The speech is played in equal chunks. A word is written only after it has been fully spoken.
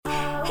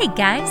Hey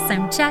guys,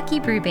 I'm Jackie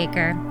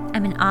Brubaker.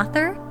 I'm an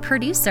author,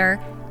 producer,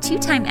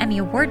 2-time Emmy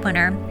Award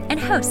winner, and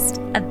host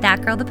of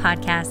That Girl the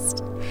Podcast.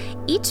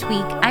 Each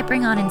week, I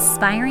bring on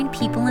inspiring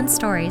people and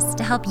stories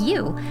to help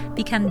you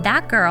become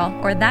that girl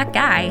or that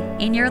guy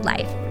in your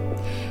life.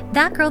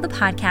 That Girl the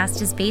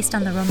Podcast is based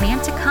on the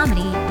romantic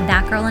comedy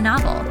That Girl a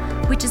Novel,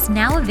 which is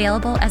now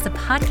available as a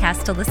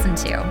podcast to listen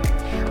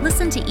to.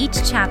 Listen to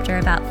each chapter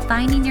about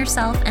finding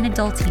yourself and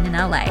adulting in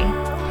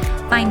LA.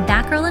 Find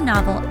That Girl a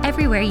Novel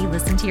everywhere you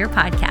listen to your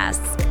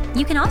podcasts.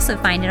 You can also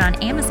find it on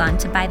Amazon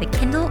to buy the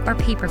Kindle or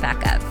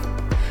paperback of.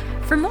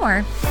 For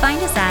more,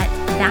 find us at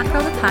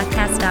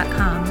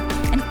thatgirlthepodcast.com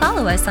and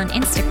follow us on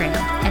Instagram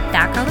at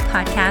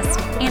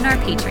thatgirlthepodcast and our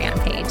Patreon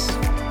page.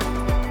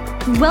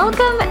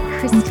 Welcome,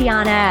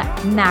 Christiana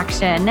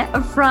Maction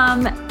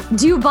from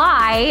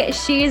Dubai.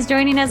 She is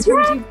joining us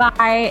from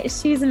Dubai.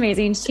 She's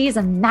amazing. She's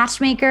a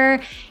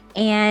matchmaker,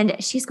 and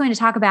she's going to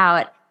talk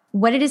about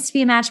what it is to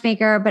be a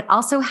matchmaker, but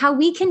also how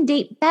we can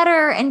date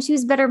better and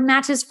choose better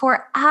matches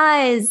for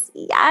us.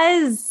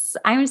 Yes,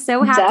 I'm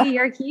so happy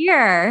you're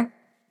here.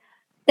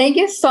 Thank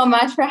you so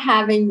much for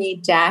having me,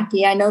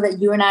 Jackie. I know that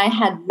you and I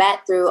had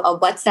met through a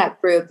WhatsApp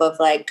group of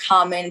like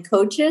common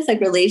coaches, like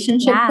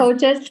relationship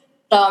coaches.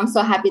 So I'm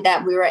so happy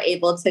that we were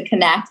able to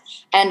connect.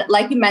 And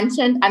like you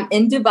mentioned, I'm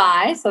in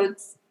Dubai, so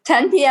it's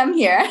 10 p.m.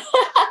 here.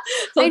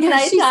 So I know,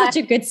 she's such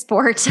a good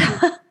sport.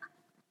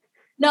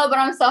 No, but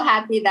I'm so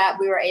happy that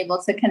we were able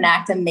to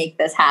connect and make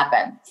this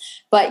happen.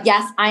 But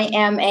yes, I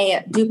am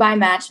a Dubai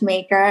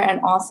matchmaker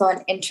and also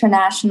an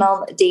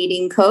international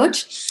dating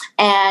coach.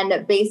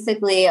 And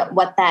basically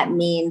what that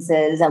means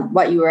is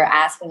what you were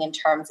asking in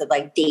terms of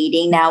like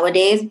dating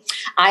nowadays.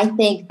 I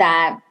think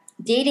that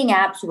dating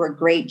apps were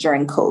great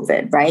during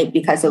COVID, right?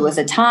 Because it was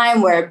a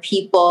time where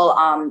people,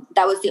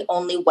 that was the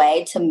only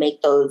way to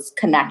make those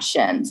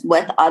connections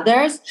with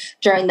others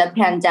during the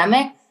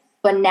pandemic.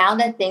 But now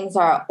that things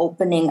are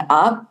opening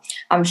up,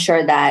 I'm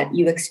sure that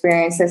you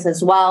experience this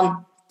as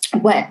well.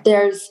 When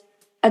there's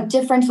a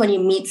difference when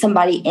you meet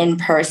somebody in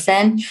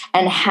person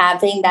and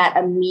having that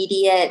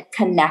immediate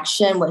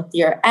connection with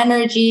your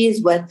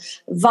energies, with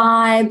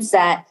vibes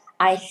that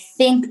I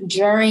think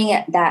during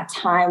that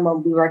time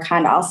when we were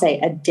kind of, I'll say,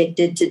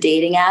 addicted to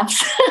dating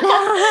apps.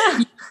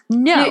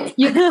 No.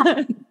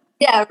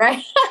 Yeah,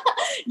 right.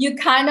 You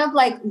kind of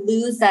like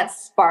lose that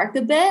spark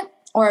a bit,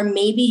 or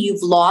maybe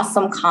you've lost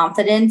some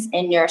confidence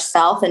in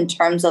yourself in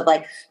terms of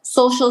like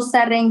social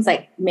settings.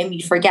 Like maybe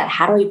you forget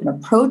how to even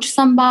approach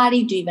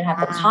somebody. Do you even have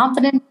the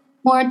confidence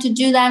more to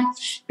do that?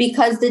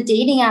 Because the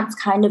dating apps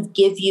kind of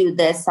give you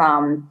this,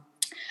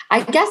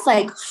 I guess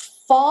like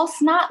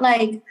false, not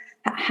like,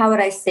 how would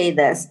I say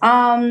this?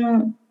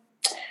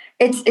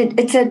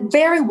 It's a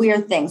very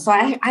weird thing. So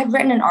I've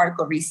written an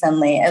article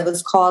recently. It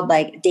was called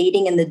like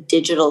Dating in the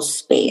Digital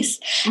Space.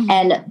 Mm-hmm.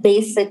 And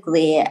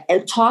basically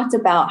it talked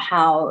about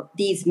how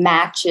these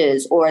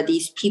matches or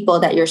these people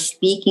that you're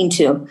speaking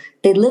to,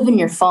 they live in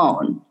your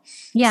phone.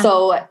 Yeah.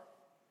 So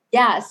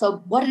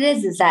what it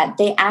is that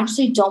they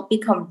actually don't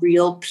become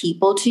real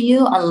people to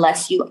you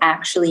unless you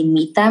actually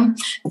meet them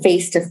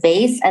face to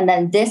face. And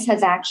then this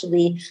has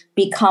actually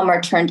become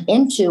or turned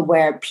into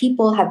where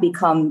people have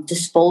become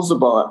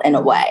disposable in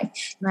a way.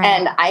 Right.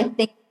 And I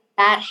think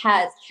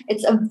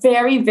it's a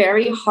very,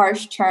 very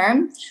harsh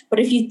term. But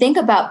if you think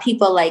about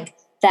people like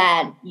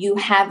that you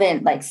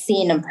haven't like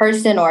seen in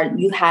person or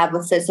you have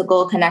a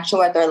physical connection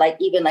with, or like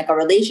even like a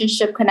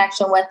relationship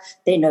connection with,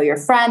 they know your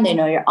friend, they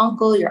know your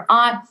uncle, your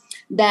aunt,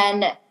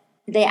 then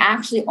they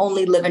actually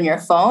only live in your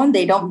phone.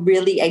 They don't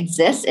really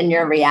exist in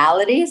your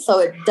reality. So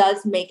it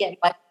does make it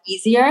much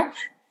easier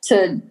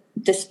to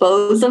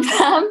dispose of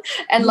them.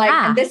 And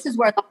and this is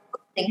where the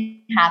whole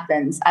thing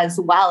happens as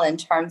well in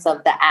terms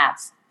of the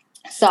apps.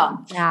 So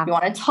you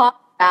want to talk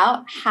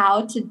about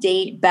how to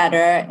date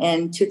better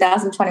in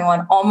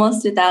 2021,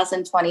 almost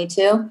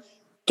 2022,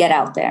 get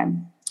out there.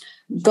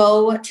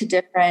 Go to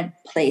different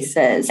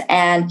places.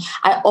 And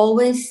I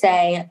always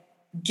say,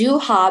 do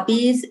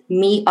hobbies,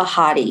 meet a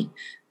hottie.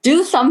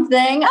 Do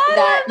something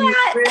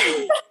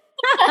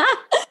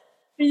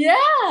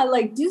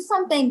do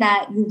something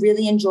that you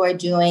really enjoy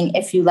doing.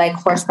 If you like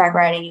horseback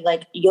riding, you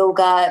like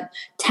yoga,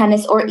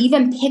 tennis, or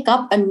even pick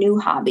up a new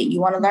hobby. You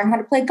want to learn how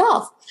to play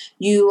golf.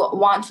 You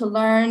want to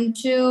learn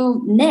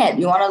to knit.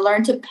 You want to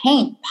learn to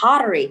paint,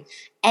 pottery,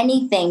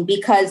 anything.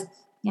 Because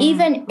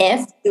even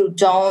if you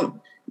don't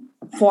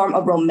form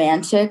a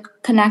romantic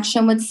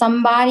connection with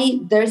somebody,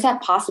 there's that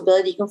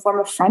possibility you can form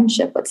a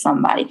friendship with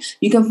somebody.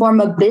 You can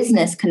form a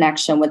business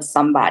connection with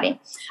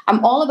somebody.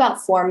 I'm all about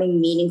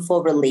forming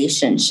meaningful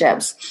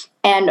relationships.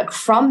 And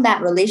from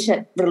that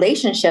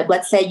relationship,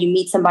 let's say you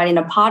meet somebody in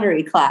a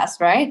pottery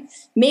class, right?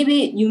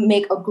 Maybe you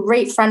make a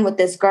great friend with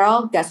this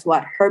girl. Guess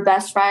what? Her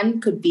best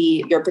friend could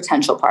be your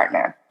potential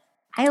partner.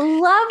 I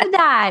love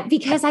that,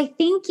 because I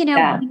think,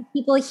 when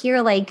people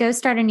hear like go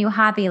start a new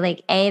hobby,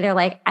 like they're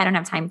like, I don't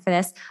have time for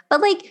this, but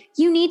like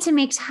you need to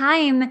make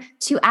time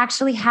to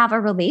actually have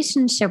a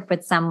relationship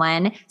with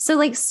someone. So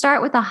like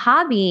start with a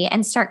hobby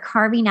and start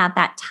carving out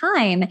that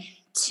time.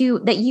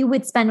 that you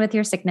would spend with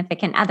your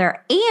significant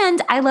other.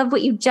 And I love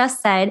what you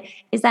just said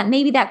is that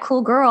maybe that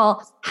cool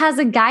girl has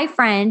a guy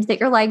friend that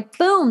you're like,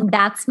 boom,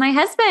 that's my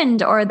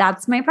husband or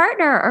that's my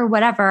partner or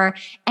whatever.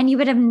 And you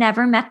would have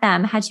never met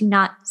them had you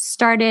not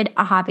started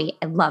a hobby.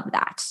 I love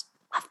that.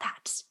 Love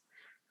that.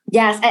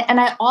 Yes. And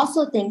I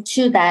also think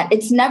too that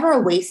it's never a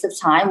waste of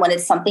time when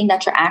it's something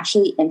that you're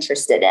actually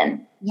interested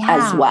in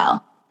as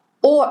well.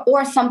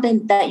 Or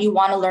something that you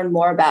want to learn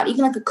more about,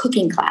 even like a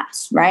cooking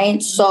class, right?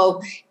 Mm-hmm.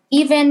 So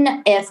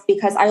even if,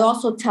 because I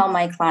also tell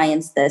my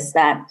clients this,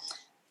 that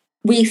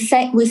we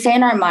say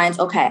in our minds,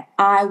 okay,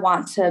 I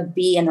want to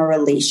be in a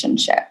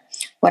relationship.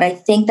 What I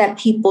think that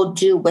people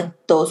do with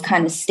those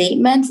kind of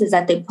statements is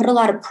that they put a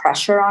lot of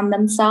pressure on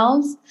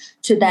themselves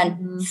to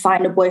then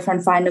find a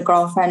boyfriend, find a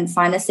girlfriend,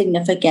 find a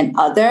significant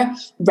other,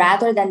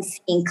 rather than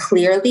seeing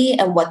clearly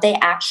and what they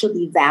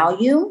actually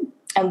value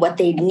and what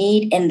they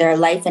need in their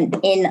life and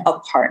in a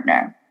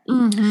partner.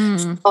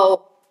 Mm-hmm.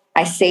 So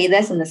I say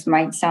this, and this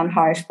might sound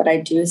harsh, but I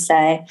do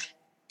say,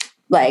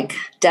 like,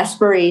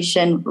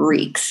 desperation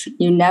reeks.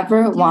 You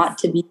never want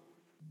to be.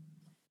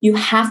 You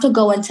have to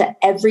go into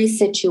every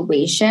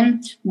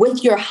situation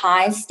with your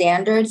high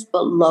standards,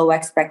 but low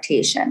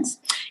expectations.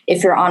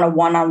 If you're on a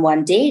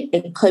one-on-one date,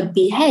 it could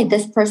be, hey,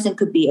 this person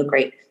could be a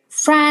great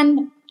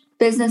friend,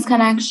 business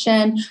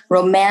connection,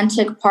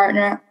 romantic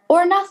partner,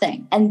 or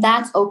nothing. And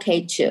that's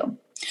okay too.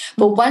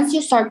 But once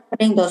you start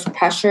putting those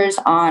pressures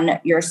on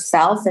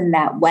yourself in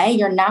that way,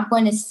 you're not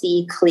going to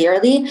see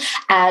clearly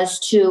as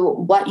to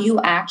what you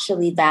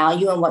actually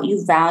value and what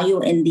you value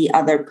in the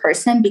other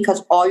person,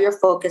 because all you're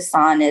focused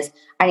on is,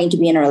 I need to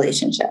be in a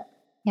relationship.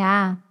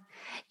 Yeah.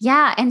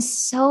 Yeah. And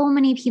so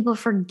many people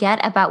forget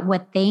about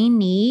what they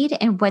need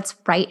and what's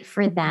right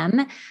for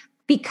them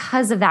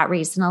because of that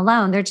reason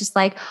alone. They're just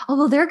like, oh,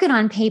 well, they're good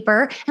on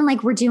paper. And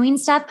like, we're doing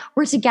stuff.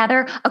 We're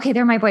together. Okay,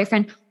 they're my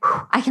boyfriend.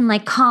 Whew, I can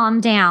like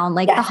calm down.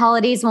 Like the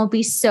holidays won't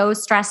be so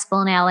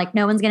stressful now. Like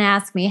no one's going to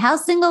ask me, how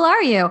single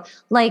are you?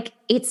 Like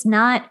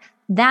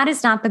that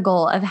is not the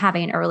goal of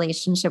having a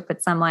relationship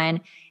with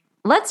someone.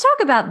 Let's talk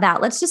about that.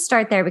 Let's just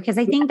start there, because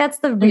I think that's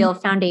the real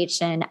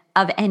foundation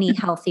of any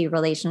healthy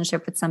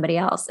relationship with somebody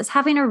else, is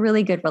having a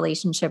really good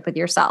relationship with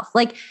yourself.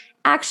 Like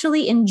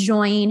actually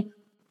enjoying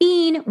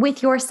being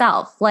with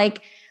yourself.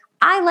 Like,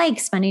 I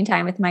like spending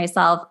time with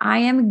myself. I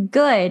am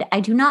good. I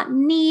do not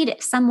need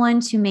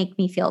someone to make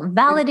me feel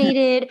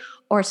validated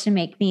or to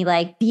make me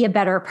like be a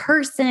better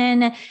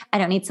person. I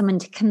don't need someone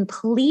to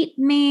complete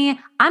me.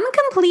 I'm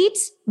complete.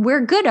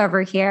 We're good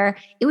over here.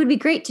 It would be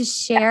great to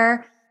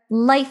share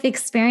life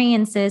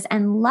experiences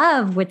and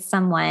love with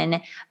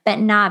someone, but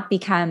not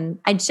become,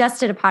 I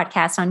just did a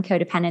podcast on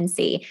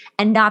codependency,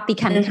 and not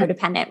become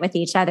codependent with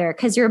each other,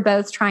 because you're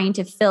both trying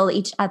to fill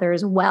each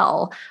other's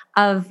well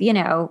of,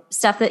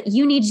 stuff that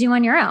you need to do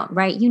on your own,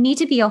 right? You need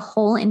to be a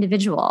whole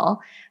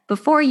individual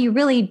before you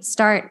really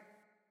start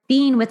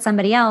being with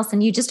somebody else,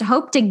 and you just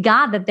hope to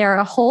God that they're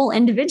a whole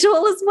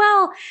individual as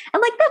well.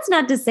 And like, that's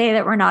not to say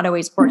that we're not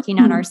always working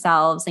on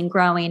ourselves and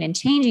growing and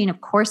changing.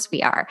 Of course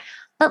we are.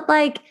 But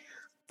like,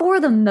 for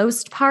the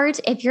most part,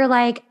 if you're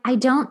like, I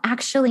don't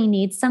actually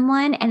need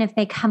someone, and if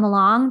they come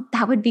along,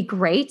 that would be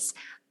great.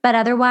 But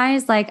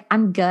otherwise, like,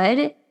 I'm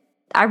good.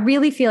 I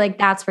really feel like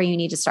that's where you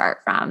need to start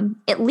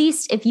from. At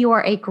least if you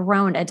are a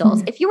grown adult.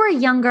 Mm-hmm. If you are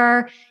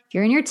younger, if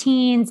you're in your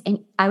teens, and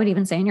I would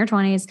even say in your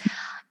 20s,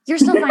 you're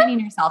still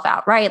finding yourself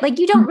out, right? Like,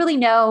 you don't really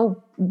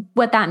know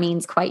what that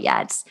means quite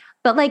yet.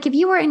 But like, if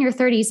you were in your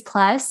 30s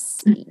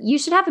plus, you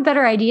should have a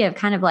better idea of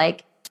kind of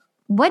like,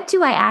 what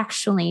do I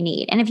actually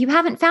need? And if you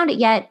haven't found it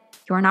yet,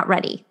 you're not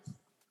ready.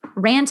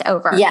 Rant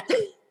over. Yeah.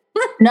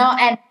 No,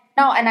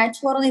 and I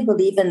totally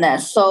believe in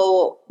this.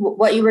 So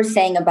what you were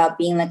saying about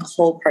being like a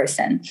whole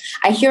person,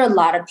 I hear a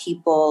lot of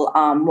people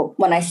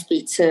when I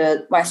speak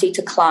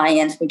to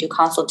clients, we do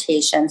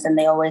consultations, and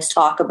they always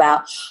talk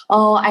about,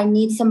 oh, I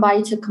need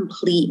somebody to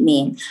complete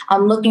me.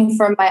 I'm looking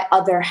for my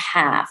other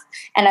half.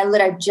 And I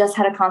literally just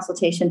had a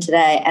consultation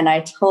today, and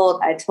I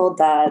told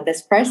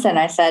this person,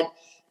 I said,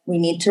 we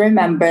need to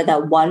remember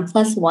that 1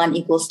 + 1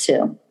 =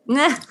 2.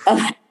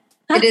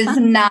 It is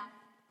not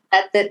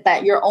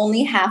that you're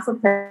only half a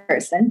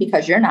person,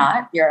 because you're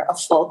not. You're a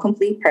full,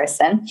 complete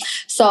person.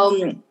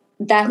 So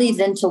that leads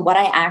into what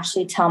I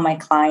actually tell my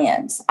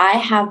clients. I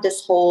have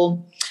this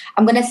whole,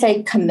 I'm going to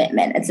say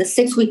commitment. It's a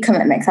 6-week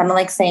commitment. I'm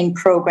like saying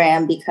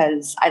program,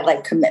 because I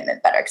like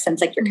commitment better, since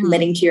like you're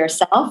committing to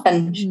yourself,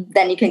 and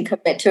then you can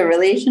commit to a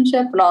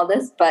relationship and all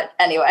this. But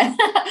anyway,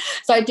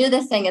 so I do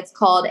this thing. It's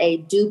called a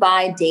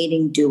Dubai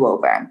dating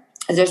do-over.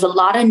 There's a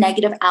lot of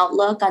negative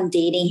outlook on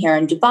dating here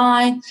in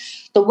Dubai.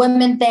 The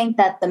women think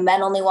that the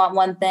men only want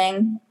one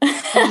thing.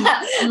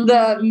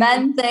 The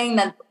men think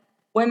that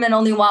women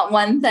only want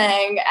one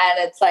thing. And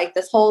it's like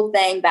this whole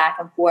thing back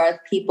and forth.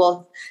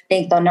 People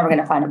think they're never going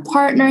to find a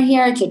partner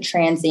here. It's a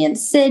transient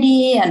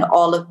city and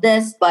all of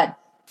this. But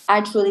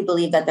I truly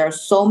believe that there are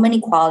so many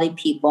quality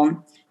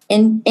people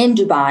in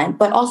Dubai,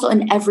 but also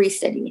in every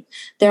city.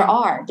 They're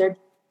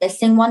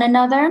missing one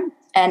another.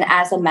 And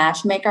as a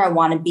matchmaker, I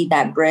want to be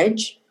that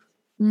bridge.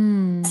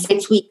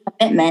 6-week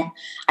commitment,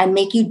 I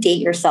make you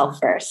date yourself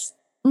first.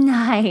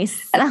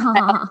 Nice.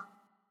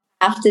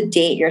 Have to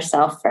date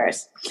yourself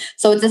first.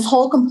 So it's this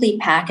whole complete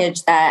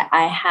package that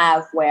I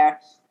have where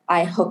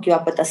I hook you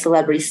up with a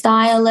celebrity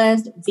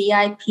stylist,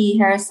 VIP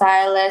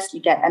hairstylist. You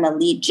get an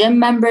elite gym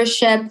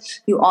membership.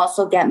 You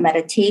also get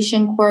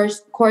meditation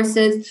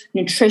courses,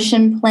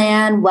 nutrition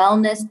plan,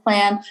 wellness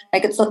plan.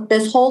 Like it's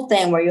this whole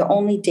thing where you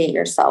only date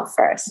yourself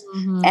first.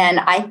 Mm-hmm. And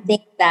I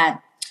think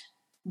that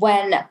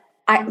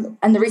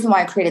and the reason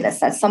why I created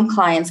this, that some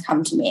clients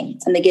come to me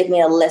and they give me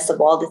a list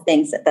of all the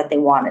things that they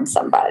want in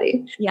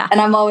somebody. Yeah. And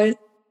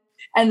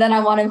and then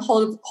I want to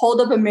hold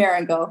up a mirror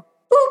and go,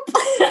 boop.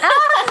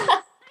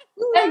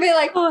 And be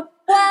like, well,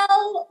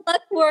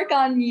 let's work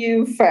on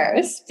you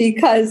first,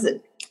 because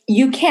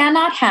you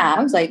cannot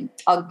have, like,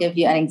 I'll give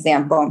you an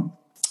example.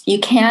 You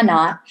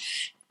cannot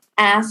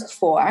ask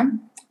for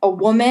a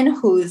woman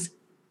who's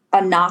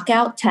a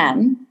knockout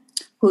 10,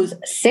 who's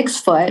 6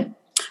 foot,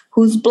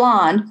 who's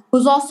blonde,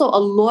 who's also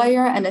a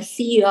lawyer and a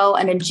CEO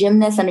and a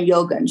gymnast and a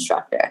yoga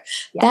instructor.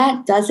 Yeah.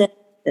 That doesn't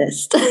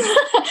exist.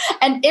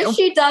 And if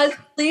she does,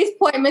 please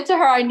point me to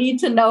her. I need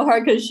to know her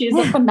because she's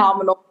a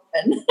phenomenal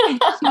woman.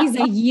 She's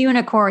a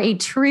unicorn, a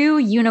true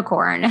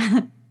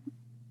unicorn.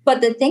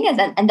 But the thing is,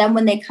 and then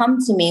when they come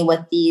to me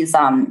with these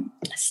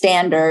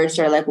standards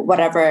or like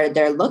whatever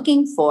they're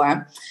looking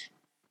for,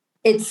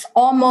 it's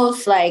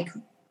almost like,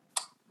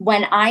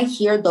 when I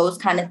hear those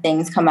kind of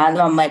things come out of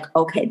them, I'm like,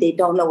 okay, they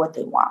don't know what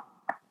they want.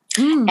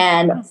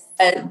 And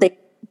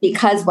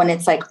because when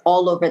it's like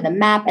all over the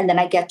map, and then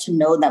I get to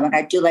know them, and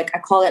I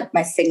call it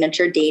my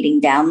signature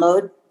dating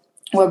download,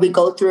 where we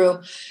go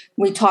through,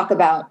 we talk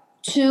about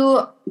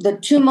the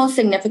two most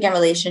significant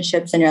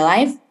relationships in your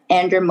life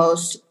and your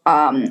most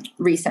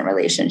recent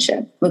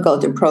relationship. We go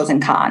through pros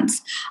and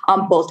cons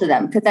on both of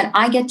them, because then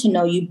I get to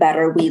know you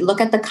better. We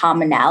look at the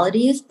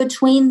commonalities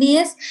between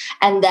these,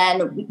 and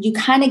then you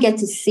kind of get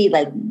to see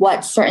like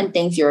what certain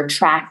things you're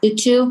attracted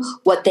to,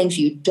 what things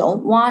you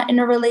don't want in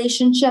a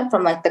relationship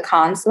from like the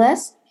cons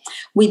list.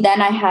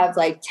 I have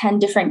like 10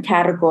 different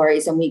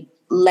categories, and we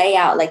lay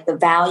out like the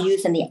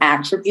values and the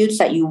attributes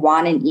that you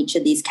want in each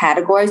of these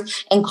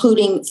categories,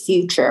 including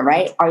future,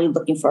 right? Are you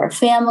looking for a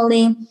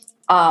family?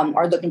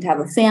 Are looking to have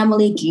a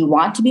family? Do you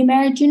want to be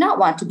married? Do you not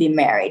want to be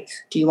married?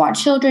 Do you want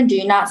children? Do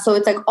you not? So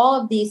it's like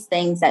all of these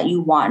things that you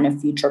want in a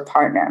future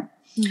partner.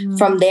 Mm-hmm.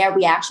 From there,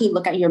 we actually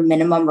look at your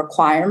minimum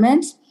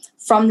requirements.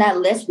 From that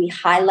list, we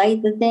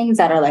highlight the things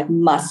that are like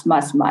must.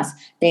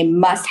 They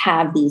must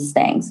have these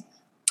things.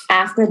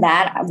 After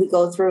that, we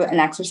go through an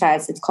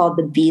exercise. It's called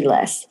the B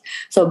list.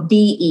 So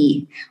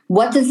BE.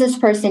 What does this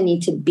person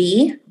need to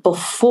be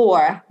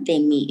before they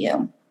meet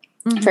you?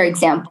 Mm-hmm. For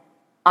example,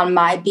 on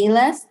my B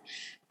list,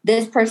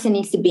 this person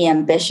needs to be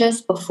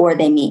ambitious before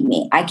they meet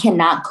me. I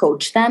cannot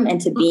coach them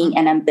into being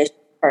an ambitious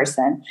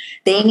person.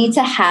 They need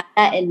to have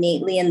that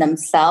innately in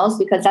themselves,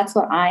 because that's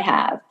what I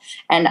have.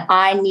 And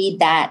I need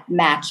that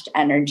matched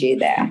energy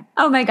there.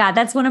 Oh my God.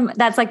 That's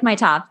like my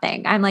top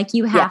thing. I'm like,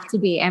 you have to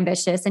be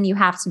ambitious, and you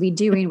have to be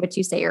doing what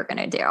you say you're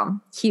going to do.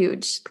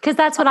 Huge. Because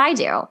that's what I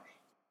do.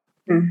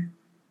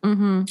 Mm-hmm.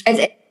 Mm-hmm.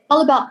 It's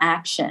all about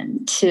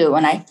action too.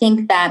 And I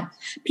think that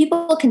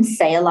people can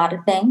say a lot of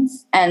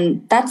things,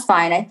 and that's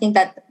fine. I think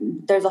that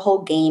there's a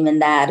whole game in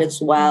that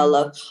as well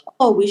of,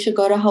 oh, we should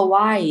go to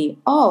Hawaii.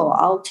 Oh,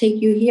 I'll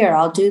take you here.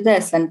 I'll do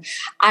this. And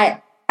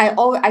I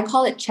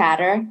call it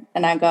chatter,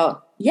 and I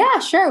go, yeah,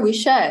 sure, we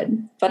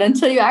should. But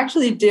until you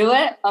actually do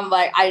it, I'm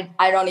like,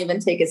 I don't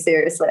even take it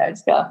seriously. I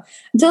just go,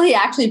 until he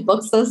actually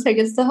books those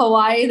tickets to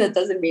Hawaii, that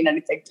doesn't mean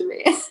anything to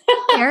me.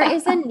 There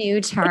is a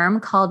new term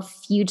called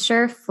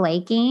future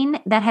flaking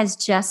that has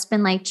just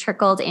been like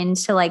trickled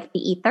into like the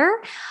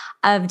ether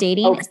of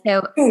dating. Okay.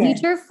 So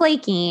future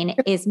flaking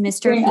is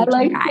Mr.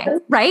 Future Guy,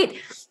 right?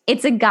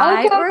 It's a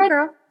guy or a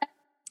girl.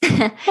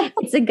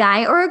 It's a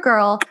guy or a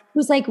girl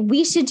who's like,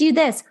 we should do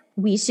this.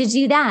 We should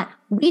do that.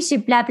 We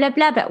should blah, blah,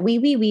 blah, blah.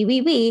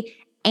 We.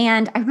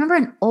 And I remember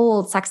an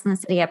old Sex and the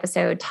City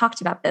episode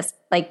talked about this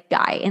like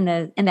guy in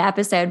the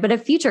episode, but a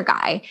future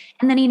guy.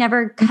 And then he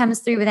never comes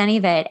through with any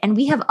of it. And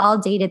we have all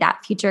dated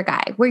that future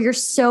guy where you're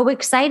so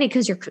excited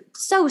because you're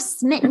so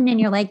smitten and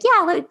you're like,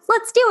 yeah,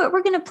 let's do it.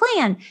 We're going to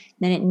plan. And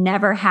then it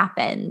never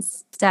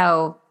happens.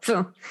 So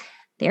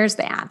there's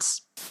that.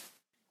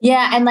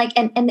 Yeah. And like,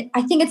 and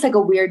I think it's like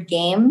a weird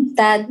game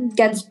that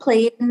gets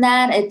played in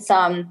that. It's,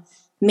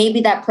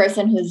 maybe that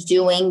person who's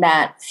doing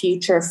that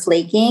future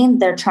flaking,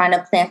 they're trying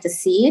to plant a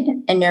seed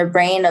in your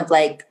brain of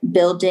like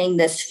building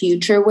this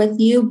future with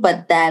you,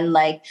 but then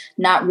like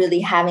not really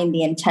having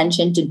the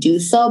intention to do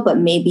so, but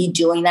maybe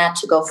doing that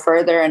to go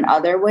further in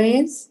other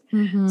ways.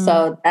 Mm-hmm.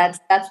 So that's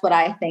what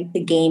I think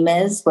the game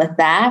is with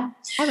that.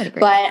 I would agree.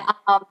 But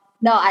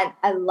no,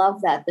 I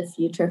love that, the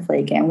future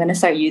flaking. I'm going to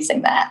start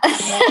using that.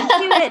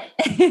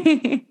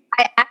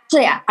 Do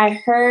it. I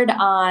heard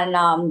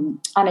on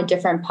a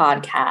different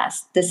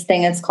podcast, this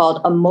thing is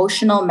called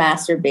emotional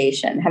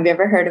masturbation. Have you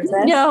ever heard of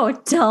this? No,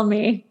 tell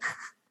me.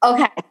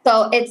 Okay,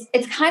 so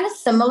it's kind of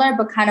similar,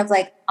 but kind of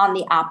like on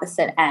the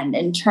opposite end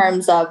in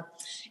terms of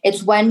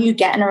it's when you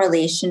get in a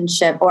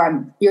relationship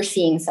or you're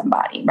seeing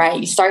somebody, right?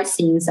 You start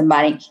seeing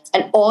somebody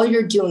and all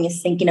you're doing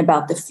is thinking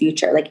about the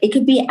future. Like it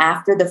could be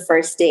after the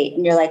first date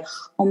and you're like,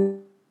 oh,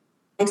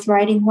 it's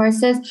riding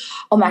horses.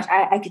 Oh my,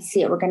 I could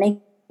see it. We're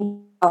going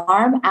to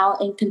farm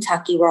out in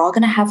Kentucky. We're all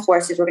going to have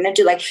horses. We're going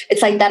to do like,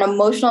 it's like that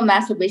emotional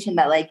masturbation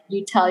that like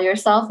you tell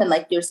yourself and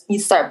like you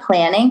start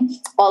planning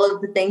all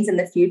of the things in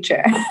the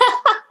future.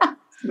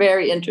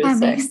 Very interesting.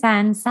 That makes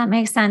sense. That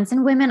makes sense.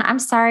 And women, I'm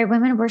sorry,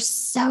 women were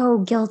so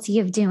guilty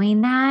of doing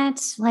that.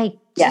 Like,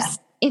 yes.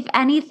 If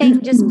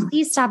anything, just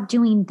please stop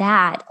doing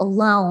that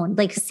alone.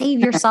 Like save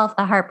yourself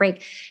the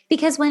heartbreak,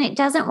 because when it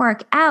doesn't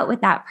work out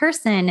with that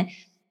person,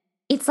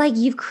 it's like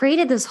you've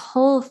created this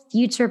whole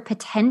future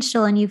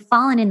potential and you've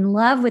fallen in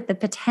love with the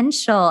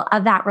potential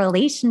of that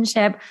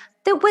relationship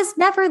that was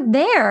never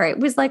there. It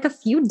was like a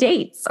few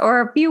dates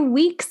or a few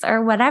weeks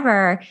or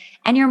whatever.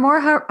 And you're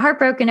more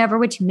heartbroken over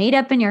what you made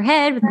up in your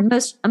head with the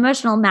most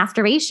emotional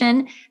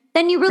masturbation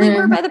than you really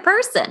were by the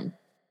person.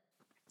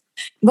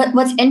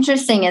 What's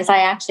interesting is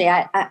I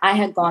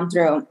had gone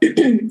through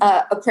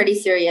a pretty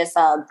serious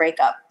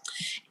breakup.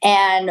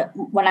 And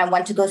when I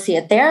went to go see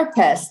a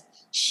therapist,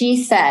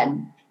 she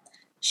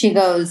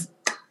goes,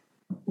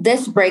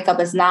 this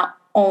breakup is not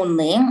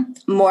only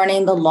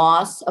mourning the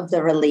loss of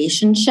the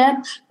relationship,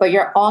 but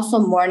you're also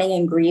mourning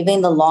and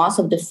grieving the loss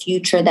of the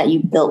future that you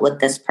built with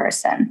this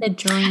person. The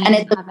dream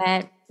of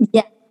it.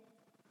 Yeah.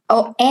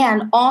 Oh,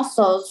 and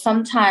also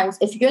sometimes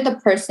if you're the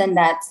person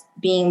that's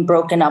being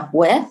broken up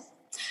with,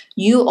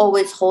 you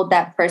always hold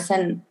that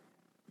person,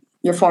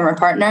 your former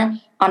partner,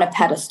 on a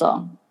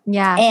pedestal.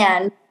 Yeah.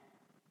 And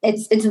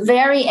it's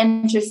very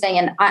interesting.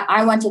 And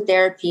I went to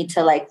therapy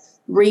to like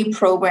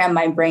reprogram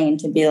my brain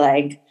to be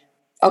like,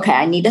 okay,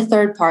 I need a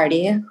third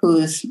party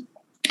who's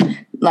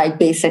like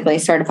basically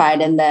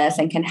certified in this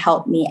and can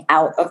help me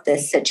out of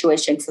this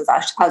situation. Because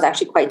I was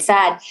actually quite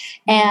sad.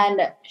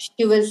 And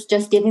she was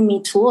just giving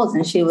me tools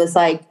and she was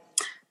like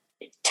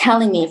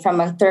telling me from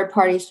a third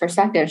party's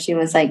perspective, she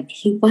was like,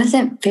 he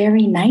wasn't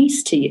very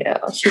nice to you.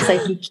 She's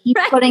like, you keep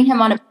putting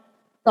him on a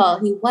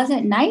pedestal. He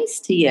wasn't nice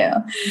to you.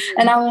 Mm-hmm.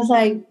 And I was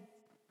like,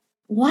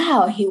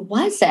 wow, he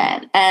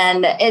wasn't.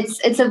 And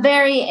it's a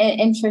very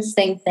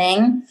interesting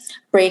thing,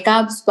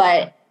 breakups,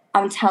 but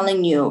I'm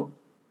telling you,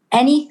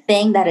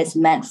 anything that is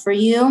meant for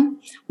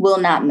you will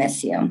not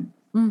miss you.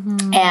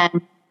 Mm-hmm.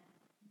 And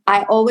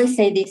I always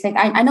say these things.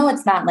 I know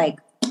it's not like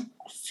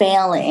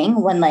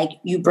failing when like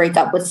you break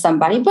up with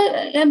somebody, but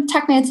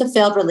technically it's a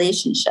failed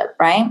relationship,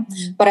 right?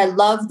 Mm-hmm. But I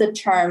love the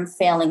term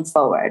failing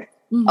forward.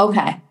 Mm-hmm.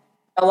 Okay,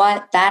 you know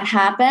what? That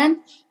happened.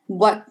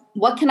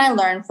 What can I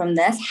learn from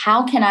this?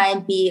 How can I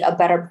be a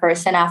better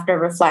person after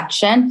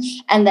reflection?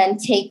 And then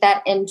take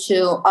that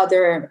into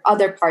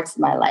other parts of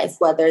my life,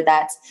 whether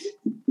that's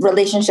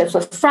relationships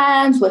with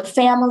friends, with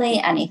family,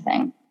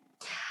 anything.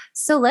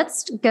 So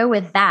let's go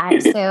with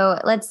that. So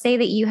let's say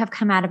that you have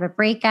come out of a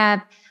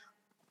breakup.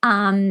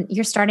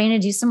 You're starting to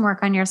do some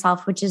work on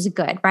yourself, which is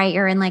good, right?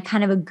 You're in like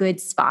kind of a good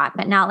spot,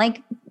 but not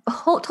like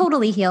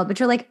totally healed, but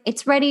you're like,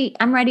 it's ready.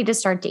 I'm ready to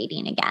start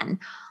dating again.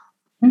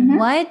 Mm-hmm.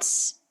 What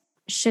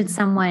should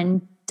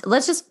someone,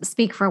 let's just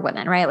speak for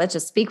women, right? Let's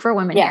just speak for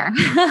women here.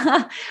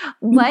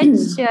 What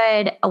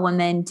should a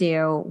woman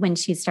do when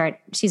she's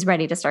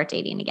ready to start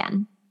dating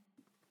again?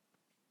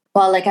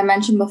 Well, like I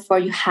mentioned before,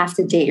 you have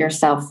to date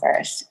yourself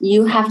first.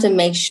 You have to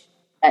make sure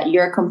that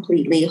you're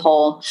completely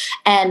whole.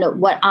 And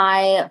what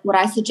I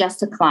suggest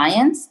to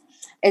clients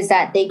is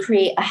that they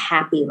create a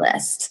happy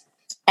list.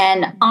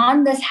 And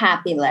on this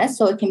happy list,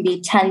 so it can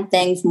be 10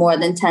 things, more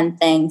than 10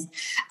 things.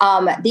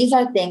 These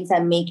are things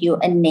that make you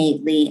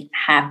innately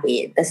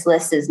happy. This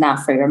list is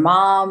not for your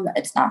mom.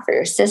 It's not for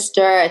your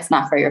sister. It's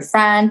not for your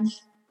friend.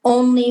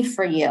 Only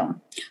for you.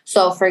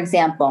 So, for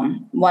example,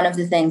 one of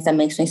the things that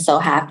makes me so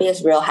happy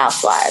is Real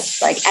Housewives.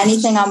 Like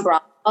anything on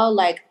Bravo,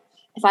 like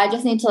if I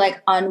just need to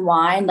like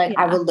unwind, like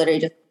I would literally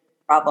just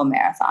Bravo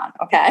marathon.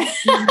 Okay.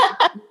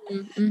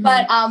 Mm-hmm.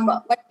 But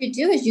what you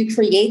do is you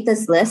create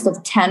this list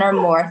of 10 or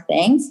more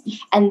things,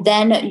 and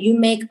then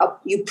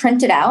you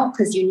print it out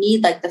because you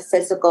need like the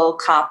physical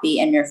copy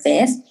in your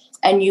face,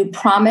 and you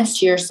promise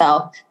to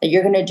yourself that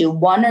you're going to do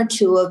one or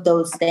two of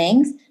those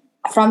things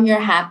from your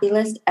happy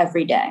list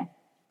every day.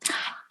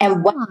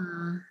 And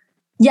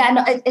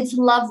it's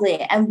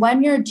lovely. And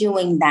when you're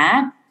doing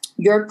that,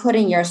 you're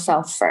putting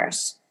yourself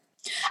first.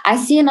 I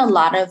see in a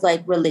lot of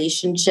like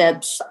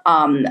relationships,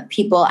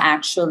 people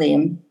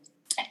actually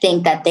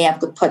think that they have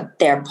to put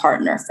their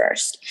partner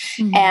first.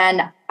 Mm-hmm.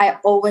 And I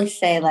always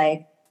say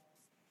like,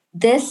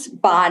 this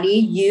body,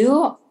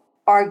 you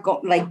are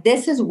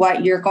this is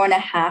what you're going to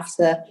have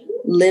to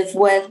live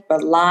with,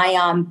 rely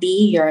on,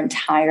 be your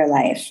entire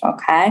life.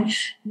 Okay.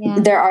 Yeah.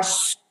 There are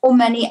so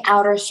many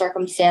outer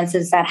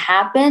circumstances that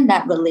happen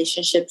that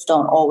relationships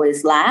don't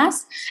always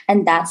last,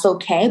 and that's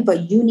okay.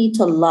 But you need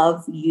to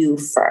love you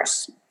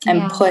first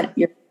and put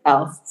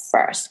yourself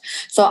first.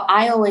 So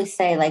I always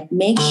say like,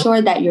 make sure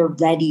that you're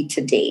ready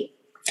to date.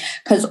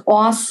 Because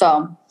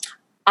also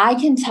I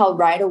can tell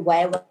right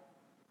away when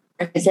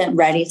isn't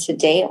ready to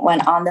date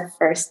when on the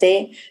first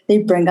date they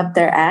bring up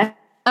their ex.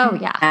 Oh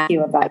yeah. Ask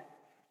you about it.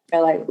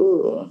 You're like,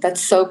 ooh,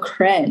 that's so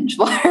cringe.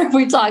 Why are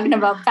we talking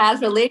about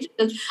past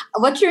relationships?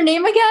 What's your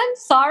name again?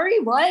 Sorry,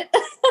 what?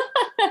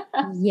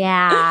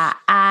 Yeah,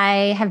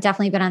 I have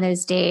definitely been on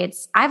those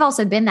dates. I've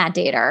also been that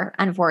dater,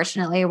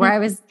 unfortunately,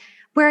 where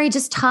I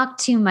just talked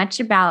too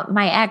much about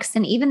my ex.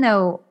 And even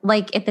though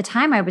like at the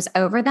time I was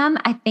over them,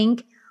 I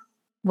think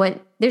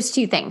there's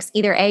two things.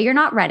 Either A, you're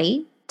not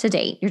ready to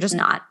date. You're just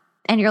not.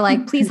 And you're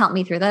like, please help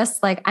me through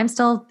this. Like, I'm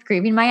still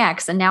grieving my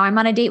ex and now I'm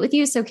on a date with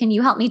you. So can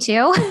you help me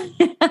too?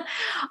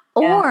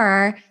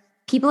 Or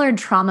people are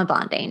trauma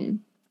bonding.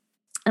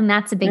 And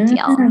that's a big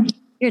deal.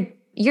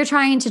 You're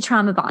trying to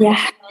trauma bond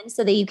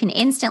so that you can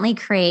instantly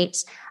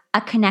create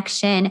a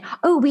connection.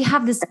 Oh, we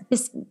have this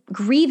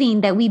grieving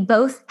that we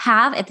both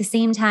have at the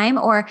same time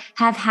or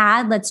have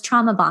had. Let's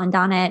trauma bond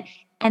on it.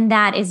 And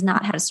that is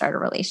not how to start a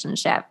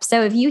relationship.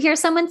 So if you hear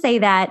someone say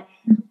that,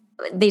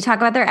 they talk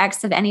about their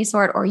ex of any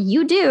sort, or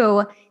you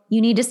do, you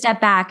need to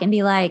step back and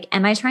be like,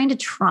 am I trying to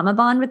trauma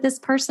bond with this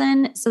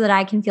person so that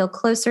I can feel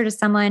closer to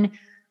someone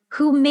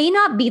who may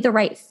not be the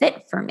right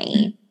fit for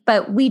me,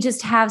 but we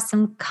just have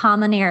some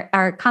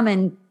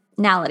commonalities.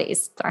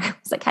 Sorry, I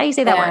was like, how do you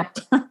say that word?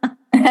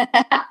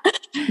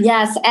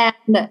 Yes. And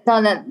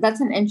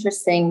that's an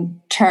interesting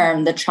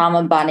term, the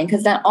trauma bonding,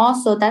 because then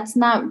also that's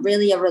not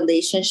really a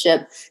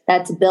relationship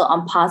that's built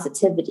on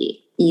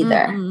positivity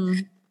either.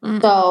 Mm-hmm.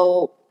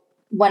 So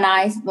when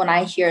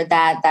I hear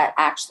that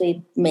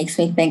actually makes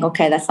me think,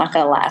 okay, that's not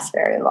going to last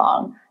very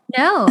long.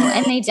 No,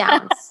 and they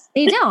don't.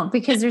 They don't,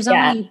 because there's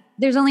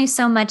only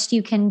so much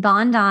you can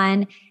bond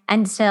on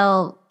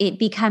until it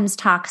becomes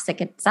toxic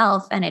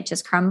itself and it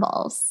just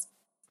crumbles.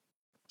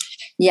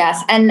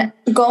 Yes. And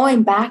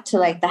going back to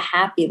like the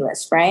happy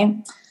list, right?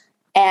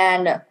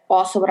 And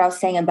also what I was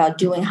saying about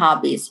doing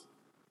hobbies.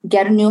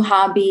 Get a new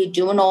hobby,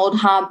 do an old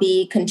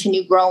hobby,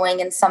 continue growing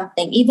in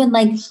something, even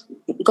like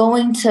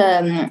going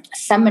to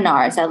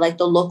seminars at like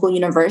the local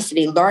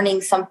university,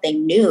 learning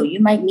something new. You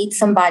might meet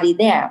somebody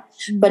there,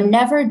 but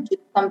never do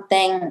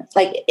something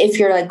like if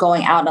you're like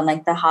going out on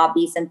like the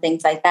hobbies and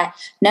things like that,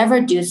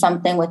 never do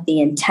something with the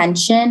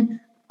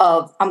intention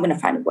of, I'm going to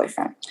find a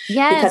boyfriend.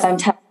 Yes.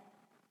 Because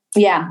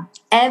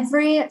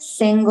every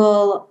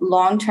single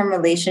long-term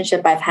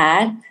relationship I've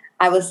had,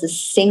 I was the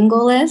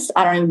singlest.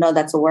 I don't even know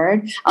that's a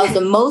word. I was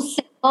the most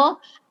single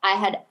I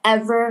had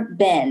ever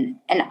been.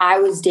 And I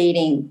was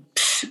dating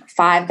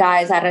 5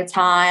 guys at a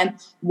time,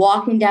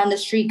 walking down the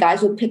street.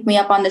 Guys would pick me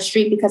up on the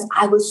street because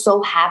I was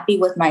so happy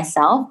with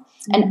myself.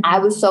 And I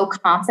was so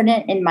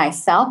confident in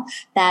myself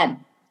that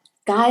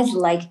guys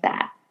like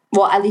that.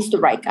 Well, at least the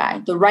right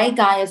guy. The right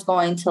guy is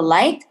going to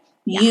like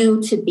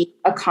you to be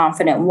a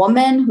confident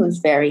woman who's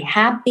very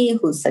happy,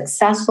 who's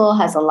successful,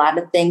 has a lot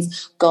of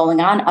things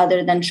going on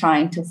other than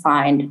trying to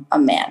find a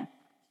man.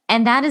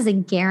 And that is a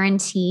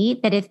guarantee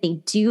that if they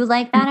do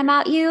like that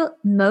about you,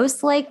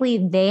 most likely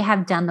they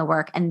have done the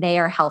work and they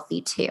are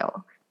healthy too.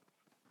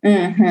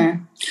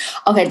 Mm-hmm.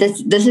 Okay,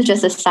 this is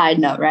just a side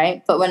note,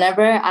 right? But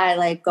whenever I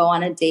like go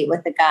on a date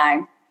with a guy,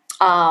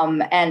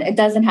 and it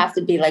doesn't have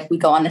to be like we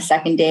go on the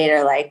second date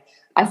or like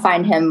I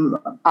find him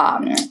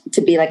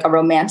to be like a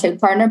romantic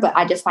partner, but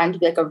I just find him to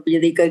be like a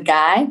really good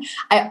guy.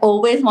 I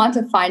always want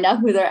to find out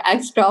who their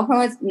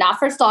ex-girlfriend was, not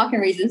for stalking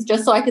reasons,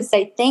 just so I could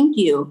say, thank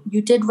you.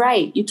 You did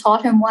right. You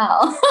taught him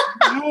well.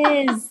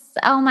 Yes.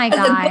 Oh my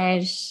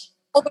gosh.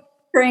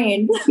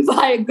 Trained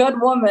by a good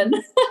woman.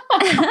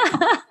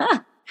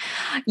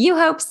 You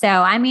hope so.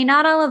 I mean,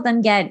 not all of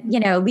them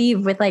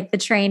leave with like the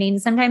training.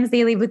 Sometimes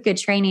they leave with good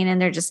training and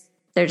they're just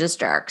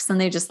jerks and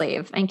they just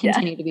leave and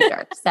continue to be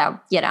jerks. So,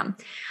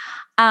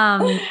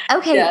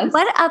 okay. Yes.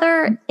 What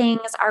other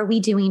things are we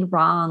doing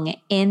wrong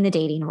in the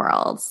dating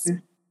world?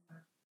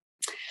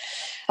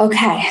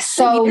 Okay.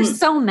 So I mean, there's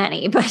so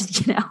many,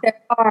 but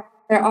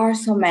there are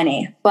so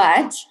many,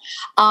 but,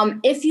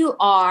 if you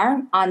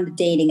are on the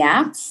dating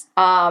apps,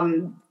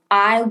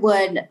 I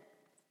would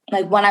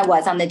like when I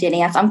was on the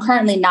dating apps, I'm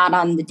currently not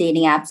on the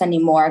dating apps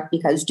anymore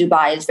because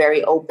Dubai is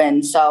very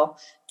open. So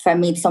if I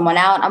meet someone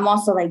out, I'm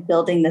also like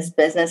building this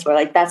business where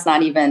like, that's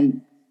not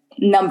even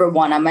number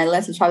 1 on my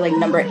list. It's probably like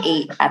number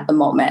 8 at the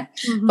moment.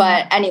 Mm-hmm.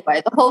 But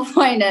anyway, the whole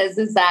point is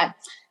that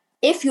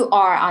if you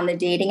are on the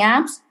dating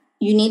apps,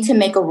 you need to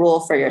make a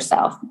rule for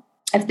yourself.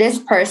 If this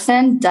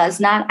person does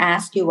not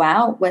ask you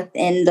out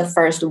within the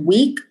first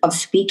week of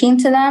speaking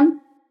to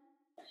them,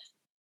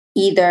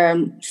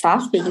 either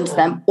stop speaking to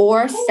them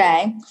or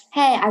say,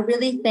 hey, I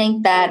really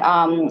think that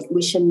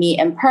we should meet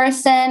in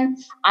person.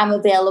 I'm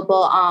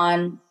available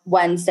on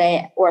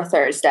Wednesday or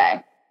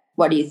Thursday.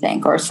 What do you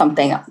think? Or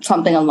something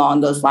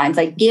along those lines.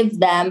 Like give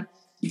them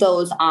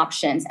those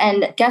options.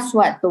 And guess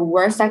what? The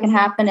worst that can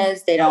happen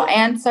is they don't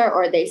answer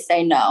or they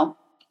say no.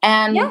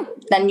 And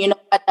then you know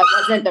what? That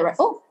wasn't the right.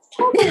 Oh,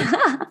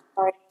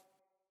 sorry.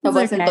 That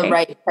wasn't the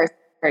right person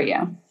for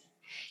you.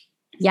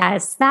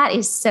 Yes, that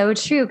is so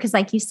true. Because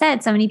like you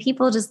said, so many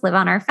people just live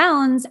on our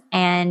phones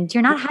and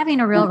you're not having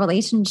a real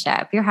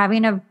relationship. You're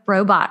having a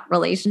robot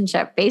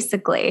relationship,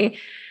 basically.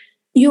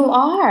 You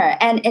are.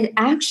 And it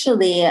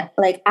actually,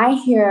 like, I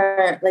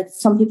hear like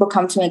some people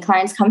come to me,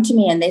 clients come to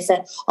me and they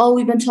say, oh,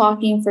 we've been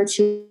talking for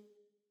 2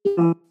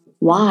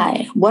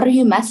 why? What are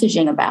you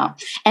messaging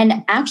about?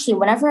 And actually,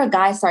 whenever a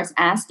guy starts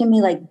asking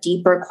me like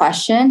deeper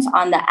questions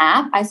on the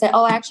app, I say,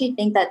 oh, I actually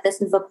think that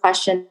this is a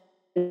question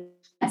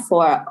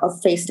for a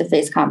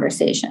face-to-face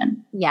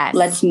conversation. Yes.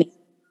 Let's meet.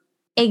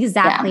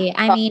 Exactly.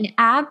 Yeah. I mean,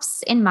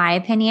 apps, in my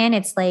opinion,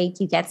 it's like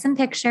you get some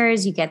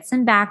pictures, you get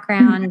some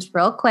background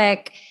real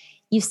quick.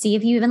 You see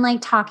if you even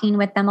like talking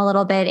with them a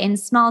little bit in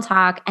small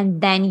talk,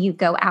 and then you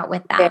go out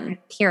with them,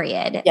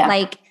 period. Yeah.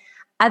 Like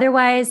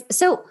otherwise,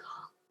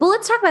 well,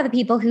 let's talk about the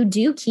people who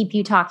do keep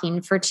you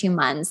talking for 2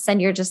 months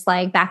and you're just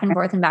like back and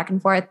forth and back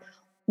and forth.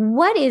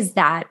 What is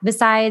that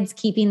besides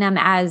keeping them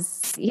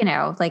as,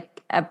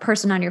 like a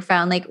person on your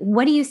phone? Like,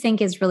 what do you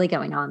think is really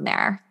going on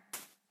there?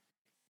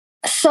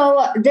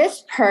 So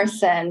this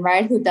person,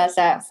 right, who does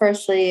that,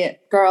 firstly,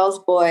 girls,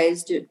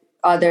 boys,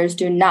 others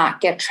do not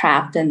get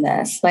trapped in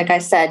this. Like I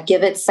said,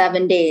 give it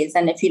 7 days.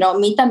 And if you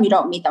don't meet them, you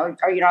don't meet them.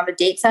 Or you don't have a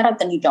date set up,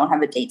 then you don't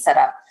have a date set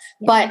up.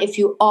 Yeah. But if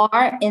you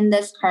are in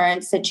this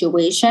current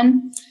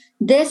situation,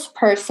 this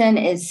person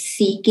is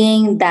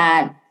seeking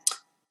that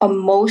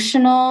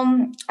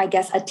emotional, I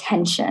guess,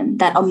 attention,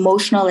 that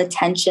emotional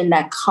attention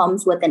that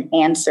comes with an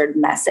answered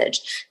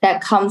message,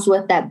 that comes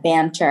with that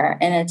banter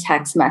in a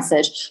text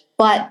message,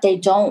 but they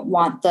don't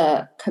want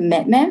the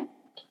commitment,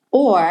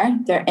 or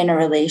they're in a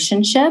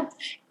relationship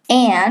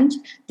and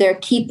they're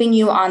keeping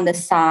you on the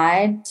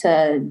side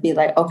to be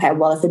like, okay,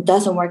 well, if it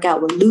doesn't work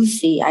out with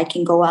Lucy, I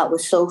can go out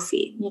with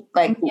Sophie,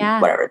 like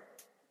whatever.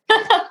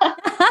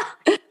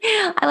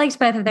 I liked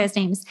both of those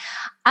names.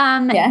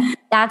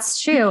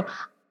 That's true.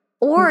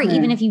 Or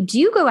even if you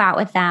do go out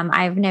with them,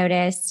 I've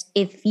noticed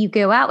if you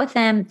go out with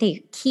them,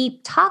 they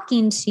keep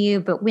talking to you,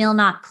 but will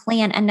not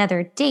plan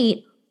another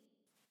date.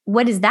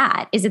 What is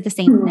that? Is it the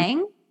same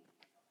thing?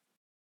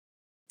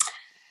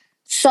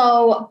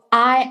 So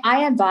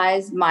I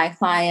advise my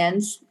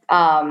clients,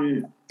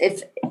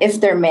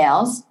 if they're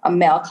males, a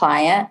male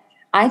client,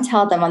 I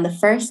tell them on the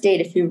first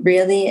date, if you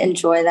really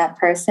enjoy that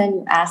person,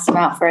 you ask them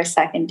out for a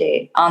second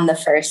date on the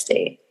first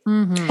date.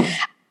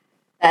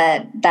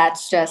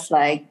 That's just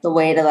like the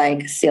way to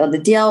like seal the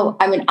deal.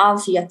 I mean,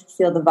 obviously you have to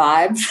feel the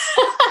vibes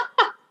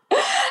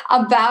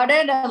about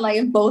it. And like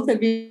if both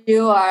of you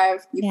feel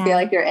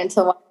like you're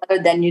into one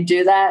another, then you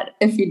do that.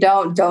 If you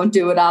don't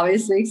do it,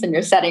 obviously, because then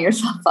you're setting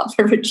yourself up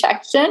for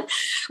rejection.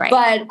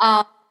 Right.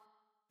 But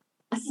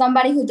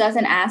somebody who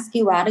doesn't ask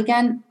you out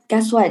again,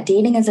 guess what?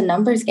 Dating is a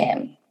numbers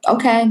game.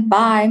 Okay,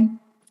 bye.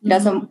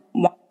 Doesn't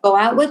want to go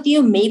out with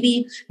you.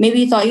 Maybe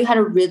you thought you had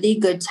a really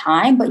good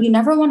time, but you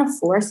never want to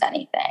force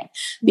anything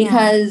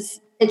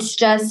because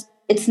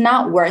it's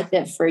not worth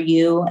it for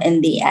you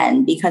in the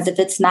end, because if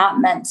it's not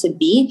meant to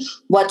be,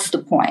 what's the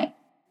point?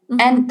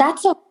 And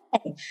that's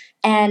okay.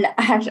 And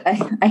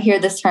I hear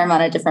this term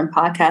on a different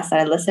podcast that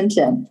I listen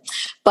to,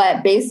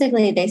 but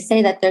basically they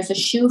say that there's a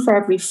shoe for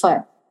every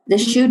foot. The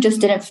shoe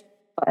just didn't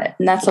fit,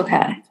 and that's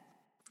okay.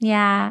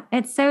 Yeah,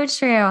 it's so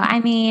true. I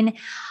mean,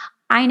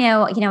 I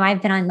know,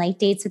 I've been on like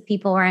dates with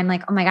people where I'm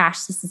like, oh my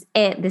gosh, this is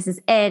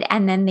it.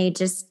 And then they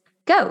just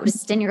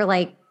ghost and you're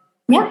like,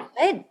 what?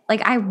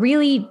 Like,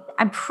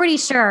 I'm pretty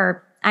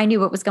sure I knew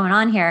what was going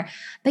on here,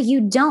 but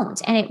you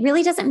don't. And it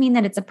really doesn't mean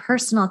that it's a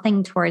personal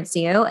thing towards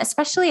you,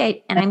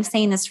 especially, and I'm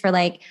saying this for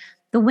like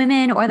the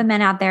women or the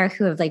men out there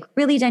who have like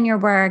really done your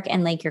work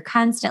and like, you're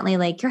constantly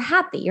like, you're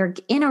happy, you're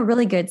in a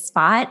really good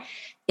spot.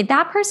 If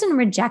that person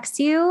rejects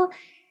you,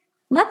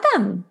 let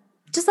them.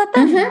 Just let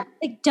them,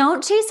 like,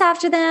 don't chase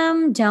after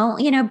them.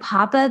 Don't,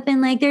 pop up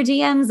in like their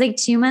DMs like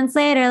 2 months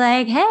later,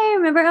 like, hey,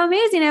 remember how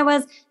amazing I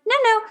was?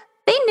 No,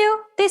 they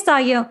knew, they saw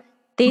you.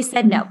 They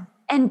said no.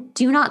 And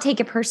do not take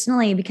it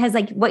personally, because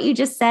like what you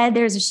just said,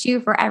 there's a shoe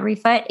for every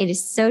foot. It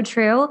is so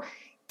true.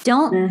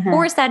 Don't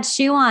force that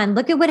shoe on.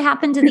 Look at what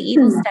happened to the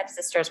evil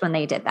stepsisters when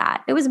they did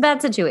that. It was a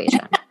bad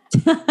situation.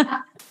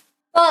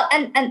 Well,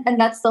 and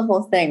that's the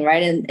whole thing,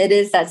 right? And it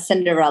is that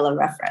Cinderella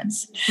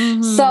reference.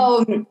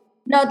 So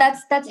no,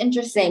 that's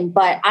interesting.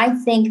 But I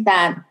think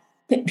that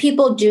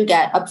people do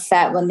get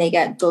upset when they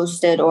get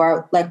ghosted,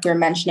 or like you're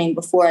mentioning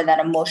before, that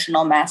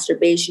emotional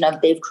masturbation of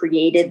they've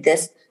created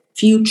this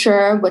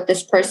future with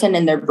this person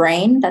in their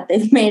brain that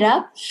they've made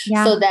up.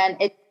 Yeah. So then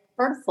it's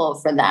hurtful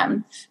for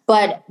them.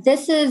 But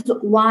this is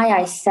why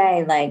I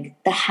say like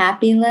the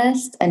happy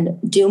list and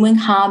doing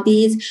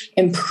hobbies,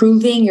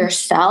 improving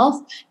yourself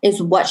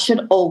is what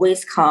should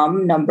always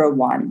come number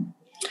one.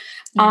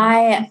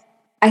 Yeah.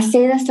 I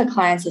say this to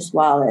clients as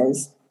well,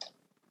 is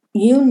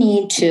you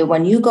need to,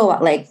 when you go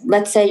out, like,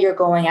 let's say you're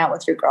going out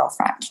with your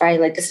girlfriends,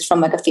 right? Like, this is from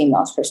like a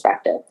female's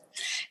perspective.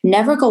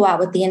 Never go out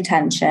with the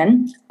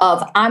intention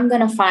of, I'm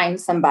going to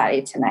find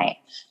somebody tonight.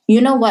 You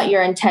know what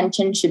your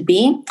intention should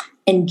be?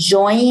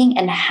 Enjoying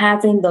and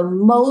having the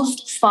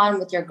most fun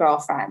with your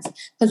girlfriends.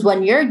 Because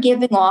when you're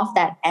giving off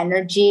that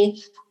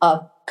energy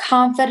of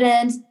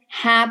confidence,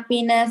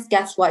 happiness,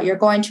 guess what? You're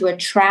going to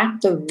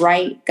attract the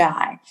right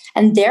guy.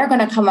 And they're going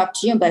to come up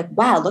to you and be like,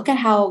 wow, look at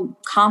how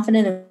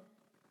confident and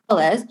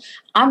is,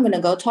 I'm going to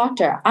go talk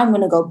to her. I'm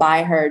going to go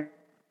buy her.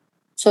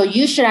 So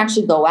you should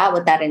actually go out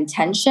with that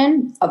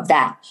intention of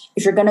that.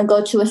 If you're going to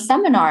go to a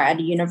seminar at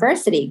a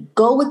university,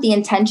 go with the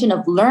intention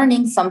of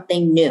learning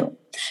something new.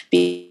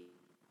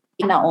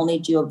 Not only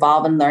do you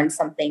evolve and learn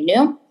something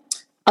new,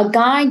 a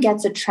guy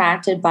gets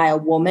attracted by a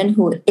woman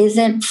who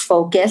isn't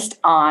focused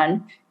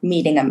on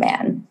meeting a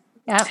man.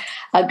 Yep.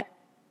 A guy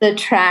is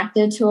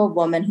attracted to a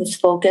woman who's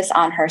focused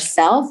on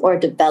herself or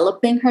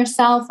developing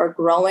herself or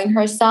growing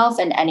herself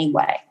in any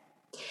way.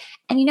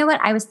 And you know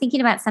what? I was thinking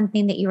about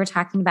something that you were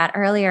talking about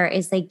earlier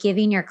is like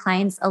giving your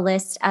clients a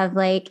list of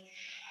like,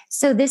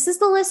 so this is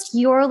the list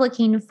you're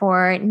looking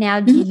for. Now,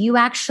 do you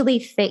actually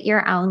fit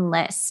your own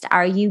list?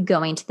 Are you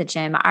going to the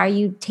gym? Are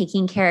you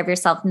taking care of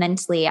yourself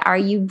mentally? Are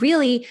you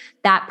really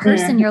that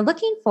person you're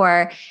looking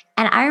for?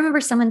 And I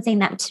remember someone saying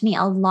that to me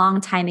a long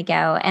time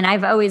ago. And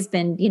I've always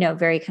been,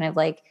 very kind of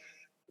like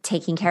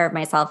taking care of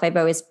myself. I've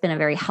always been a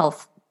very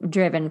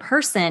health-driven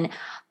person.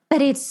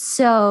 But it's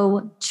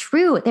so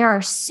true. There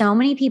are so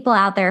many people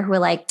out there who are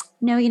like,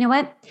 no, you know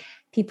what?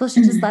 People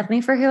should just love me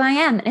for who I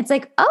am. And it's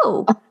like,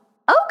 oh,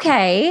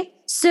 okay.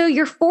 So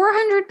you're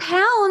 400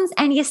 pounds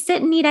and you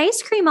sit and eat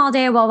ice cream all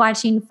day while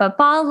watching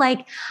football.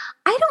 Like,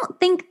 I don't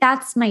think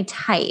that's my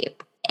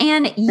type.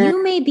 And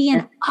you may be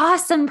an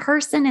awesome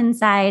person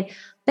inside,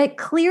 but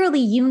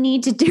clearly you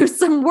need to do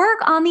some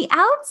work on the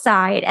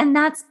outside. And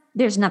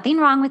there's nothing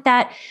wrong with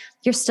that.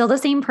 You're still the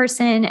same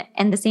person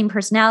and the same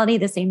personality,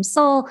 the same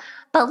soul.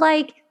 But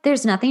like,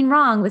 there's nothing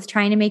wrong with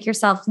trying to make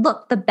yourself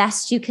look the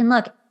best you can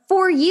look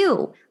for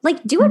you.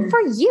 Like, do it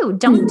for you.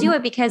 Don't do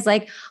it because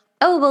like,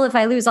 oh, well, if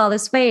I lose all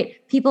this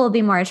weight, people will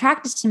be more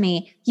attracted to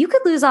me. You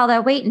could lose all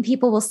that weight and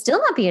people will still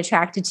not be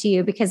attracted to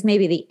you because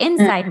maybe the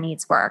inside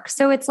needs work.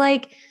 So it's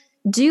like,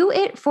 do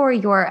it for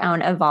your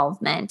own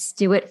evolvement.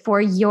 Do it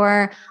for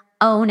your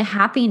own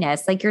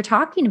happiness, like you're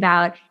talking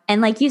about.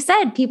 And like you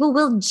said, people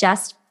will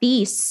just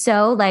be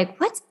so like,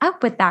 what's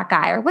up with that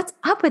guy? Or what's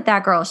up with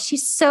that girl?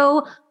 She's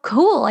so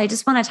cool. I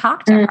just want to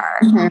talk to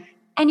her.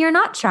 And you're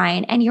not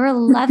trying and you're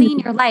loving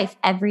your life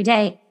every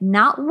day,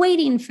 not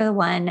waiting for the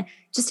one,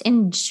 just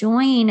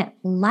enjoying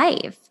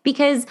life.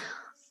 Because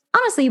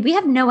honestly, we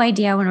have no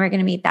idea when we're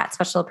going to meet that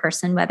special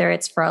person, whether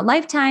it's for a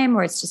lifetime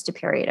or it's just a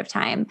period of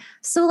time.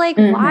 So like,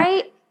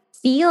 why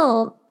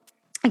feel,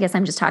 I guess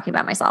I'm just talking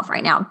about myself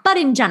right now, but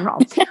in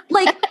general,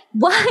 like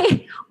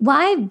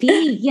why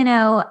be,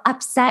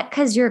 upset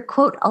because you're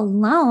quote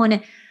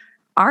alone?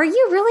 Are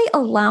you really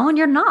alone?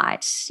 You're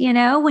not,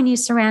 when you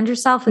surround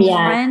yourself with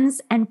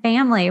friends and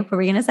family. What were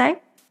we going to say?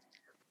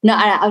 No,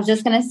 I was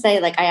just going to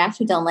say, like, I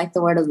actually don't like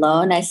the word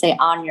alone. I say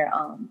on your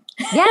own.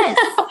 Yes.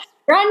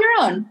 You're on your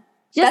own.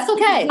 That's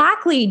okay.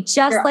 Exactly.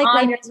 Just you're like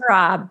Les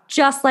Miserables,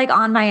 just like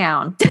on my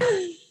own.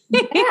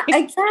 Yeah,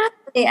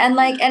 exactly. And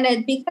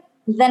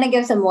then it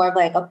gives them more of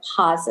like a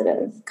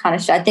positive kind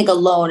of shit. I think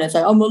alone is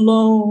like, I'm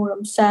alone,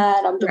 I'm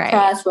sad, I'm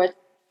depressed. Right.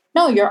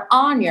 No, you're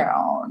on your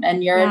own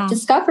and you're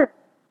discovering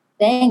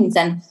things.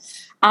 And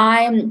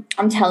I'm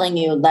telling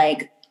you,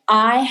 like,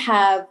 I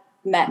have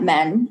met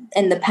men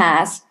in the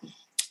past,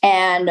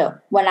 and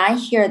when I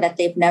hear that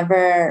they've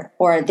never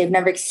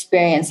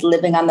experienced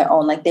living on their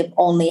own, like they've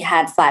only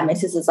had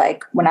flatmates. This is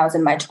like when I was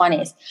in my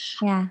 20s.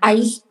 Yeah. I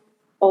used to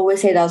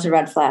always say that was a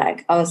red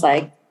flag. I was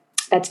like,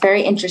 that's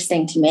very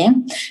interesting to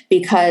me,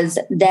 because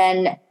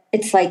then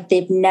it's like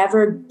they've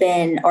never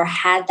been or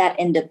had that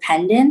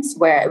independence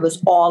where it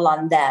was all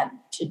on them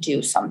to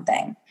do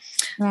something,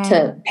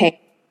 to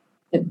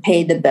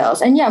pay the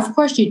bills. And yeah, of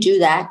course you do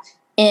that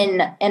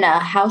in a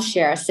house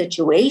share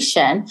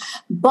situation,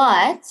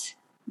 but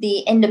the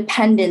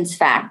independence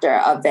factor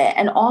of it.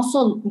 And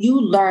also you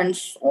learn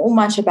so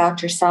much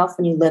about yourself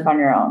when you live on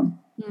your own.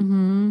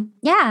 Mm-hmm.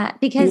 Yeah,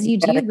 because you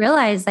do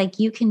realize like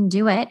you can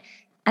do it.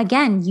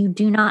 Again, you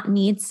do not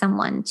need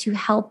someone to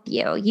help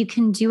you. You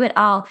can do it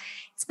all.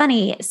 It's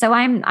funny. So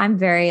I'm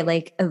very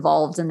like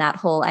evolved in that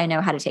whole, I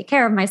know how to take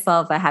care of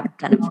myself. I have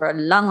done it for a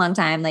long, long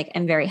time. Like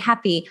I'm very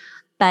happy.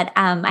 But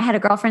I had a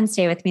girlfriend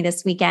stay with me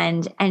this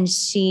weekend, and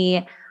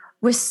she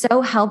was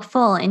so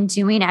helpful in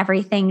doing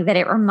everything that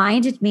it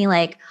reminded me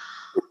like,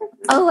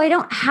 oh, I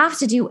don't have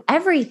to do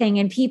everything,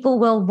 and people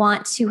will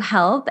want to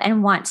help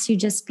and want to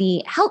just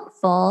be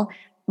helpful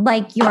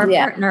like your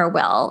partner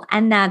will.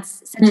 And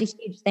that's such a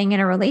huge thing in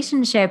a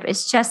relationship.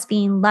 It's just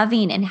being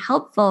loving and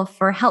helpful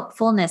for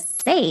helpfulness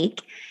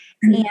sake.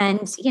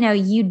 And,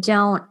 you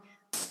don't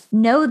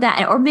know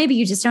that, or maybe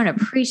you just don't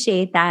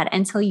appreciate that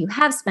until you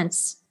have spent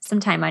some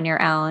time on your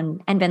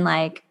own and been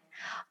like,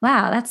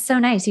 wow, that's so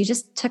nice. You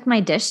just took my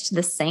dish to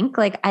the sink.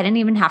 Like I didn't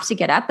even have to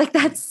get up. Like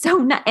that's so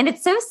nice. And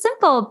it's so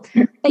simple,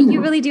 but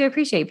you really do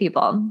appreciate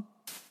people.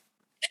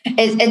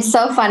 It's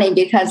so funny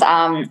because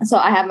so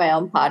I have my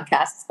own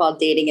podcast. It's called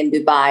Dating in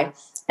Dubai,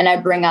 and I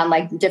bring on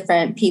like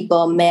different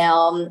people,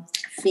 male,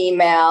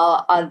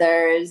 female,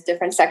 others,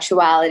 different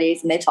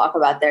sexualities, and they talk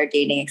about their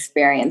dating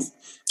experience.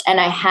 And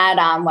I had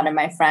one of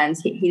my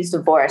friends. He's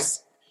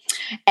divorced,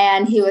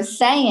 and he was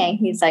saying,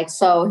 he's like,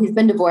 so he's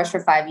been divorced for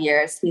 5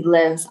 years. He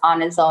lives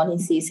on his own. He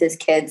sees his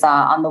kids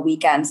on the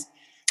weekends,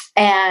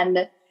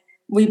 and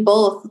we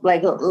both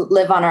like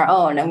live on our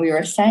own, and we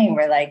were saying,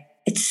 we're like,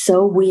 it's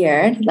so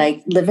weird,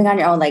 like living on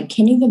your own. Like,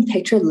 can you even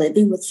picture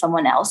living with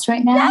someone else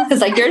right now?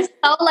 Because like you're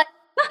so like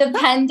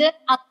dependent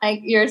on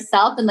like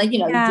yourself, and like, you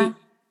know, you do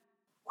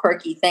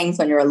quirky things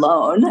when you're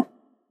alone.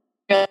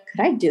 You're like,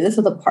 could I do this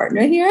with a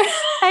partner here?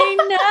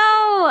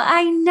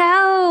 I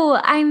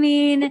know. I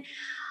mean,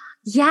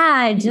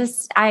 yeah,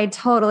 I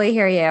totally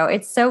hear you.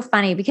 It's so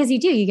funny because you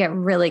get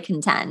really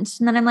content.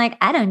 And then I'm like,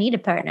 I don't need a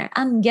partner.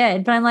 I'm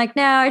good. But I'm like,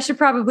 no, I should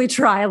probably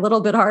try a little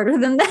bit harder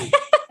than that.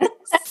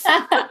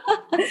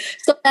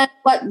 So then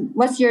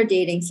what's your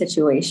dating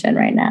situation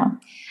right now?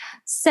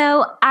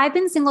 So I've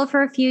been single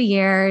for a few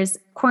years.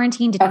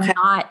 Quarantine did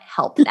not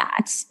help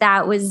that.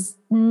 That was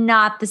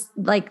not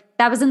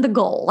that wasn't the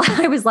goal.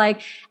 I was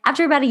like,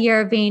 after about a year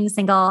of being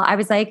single, I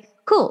was like,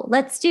 cool,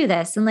 let's do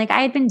this. And like,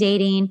 I had been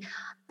dating,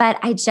 but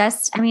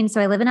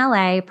so I live in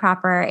LA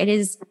proper. It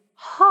is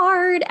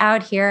hard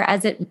out here,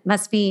 as it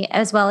must be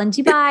as well in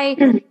Dubai.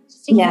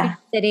 Just a huge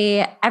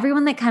city.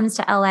 Everyone that comes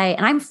to LA,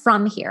 and I'm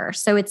from here,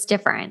 so it's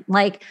different.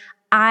 Like,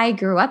 I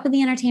grew up in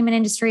the entertainment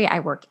industry. I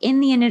work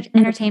in the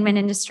entertainment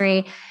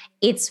industry.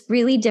 It's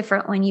really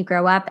different when you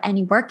grow up and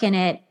you work in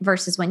it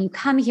versus when you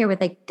come here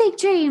with like big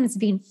dreams of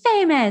being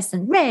famous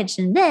and rich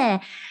and bleh.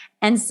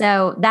 And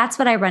so that's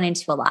what I run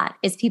into a lot,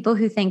 is people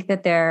who think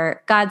that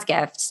they're God's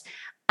gifts,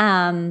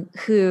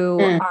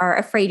 who are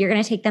afraid you're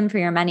going to take them for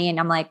your money. And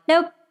I'm like,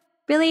 nope,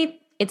 really,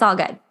 it's all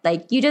good.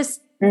 Like, you just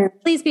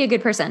please be a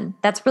good person.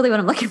 That's really what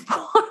I'm looking for.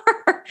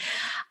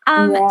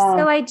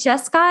 So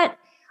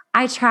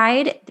I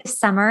tried this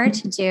summer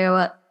to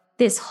do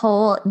this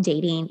whole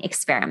dating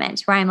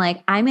experiment where I'm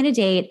like, I'm going to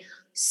date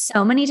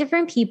so many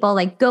different people,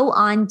 like go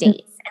on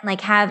dates and like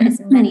have as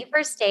many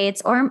first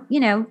dates or, you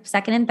know,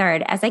 second and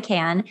third as I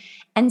can,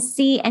 and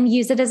see and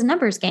use it as a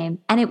numbers game.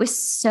 And it was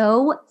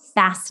so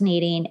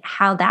fascinating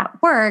how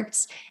that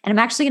worked. And I'm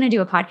actually going to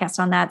do a podcast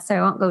on that, so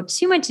I won't go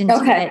too much into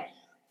it.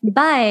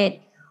 But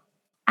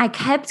I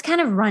kept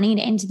kind of running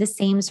into the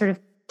same sort of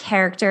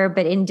character,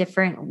 but in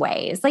different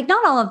ways. Like,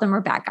 not all of them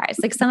were bad guys.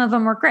 Like, some of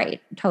them were great,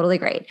 totally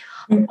great.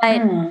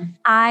 But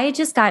I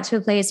just got to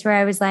a place where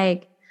I was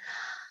like,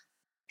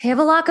 I have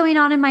a lot going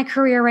on in my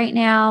career right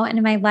now and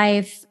in my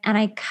life. And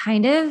I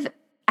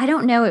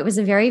don't know, it was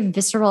a very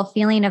visceral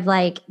feeling of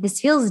like,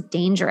 this feels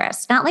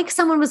dangerous. Not like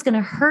someone was going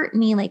to hurt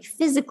me like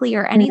physically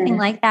or anything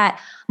like that.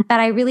 But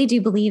I really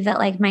do believe that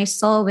like my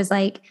soul was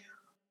like,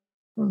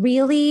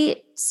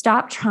 really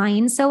stop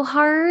trying so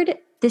hard.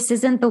 This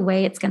isn't the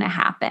way it's going to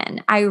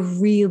happen. I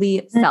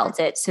really felt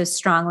it so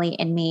strongly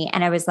in me.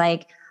 And I was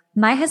like,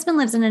 my husband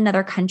lives in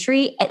another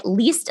country, at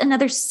least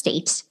another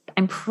state,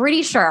 I'm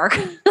pretty sure.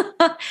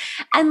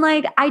 And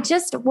like, I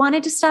just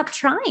wanted to stop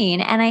trying.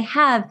 And I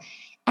have.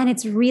 And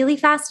it's really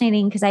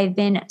fascinating because I've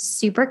been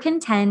super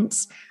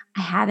content.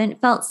 I haven't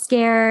felt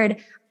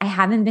scared. I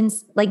haven't been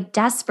like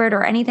desperate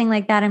or anything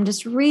like that. I'm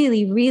just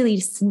really, really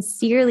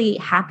sincerely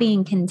happy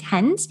and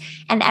content.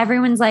 And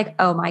everyone's like,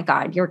 oh my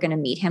God, you're going to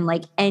meet him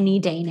like any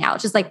day now.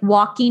 Just like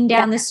walking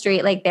down the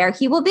street, like there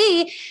he will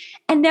be.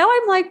 And now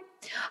I'm like,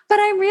 but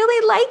I'm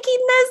really liking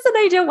this and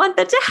I don't want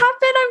that to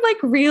happen. I'm like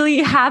really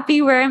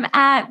happy where I'm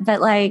at.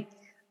 But like,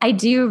 I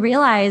do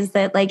realize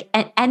that like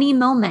at any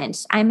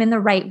moment I'm in the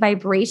right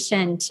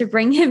vibration to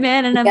bring him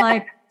in. And I'm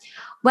like,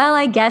 well,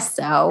 I guess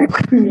so.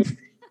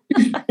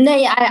 No,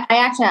 yeah,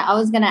 I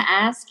was going to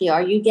ask you,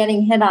 are you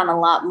getting hit on a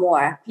lot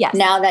more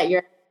now that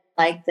you're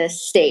like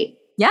this state?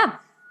 Yeah,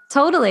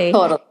 totally.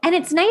 And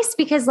it's nice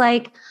because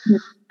like,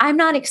 I'm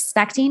not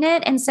expecting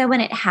it. And so when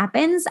it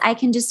happens, I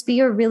can just be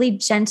a really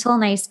gentle,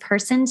 nice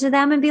person to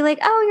them and be like,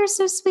 oh, you're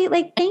so sweet.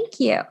 Like, thank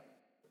you.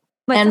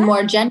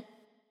 More genuine.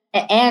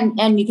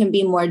 And you can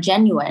be more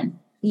genuine.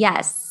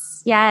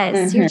 Yes.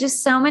 You're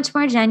just so much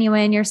more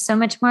genuine. You're so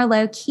much more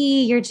low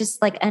key. You're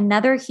just like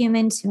another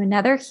human to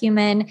another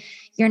human.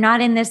 You're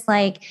not in this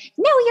like,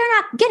 no, you're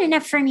not good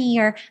enough for me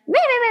or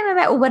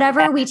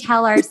whatever we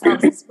tell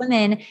ourselves as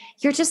women.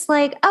 You're just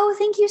like, oh,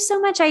 thank you so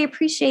much. I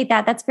appreciate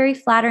that. That's very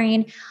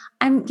flattering.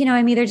 I'm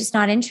either just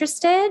not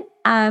interested,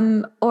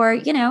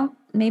 or,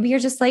 maybe you're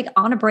just like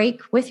on a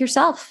break with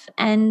yourself.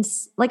 And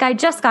like, I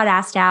just got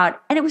asked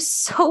out and it was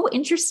so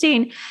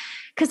interesting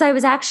because I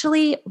was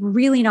actually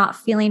really not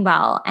feeling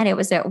well and it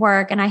was at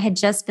work and I had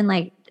just been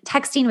like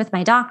texting with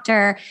my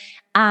doctor,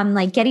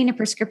 like getting a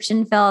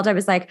prescription filled. I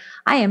was like,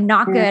 I am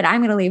not good.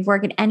 I'm going to leave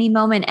work at any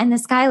moment. And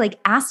this guy like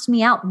asked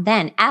me out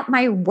then at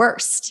my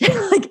worst,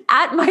 like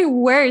at my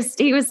worst,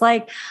 he was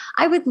like,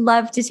 I would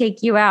love to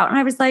take you out. And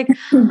I was like,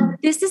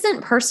 this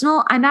isn't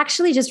personal. I'm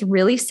actually just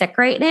really sick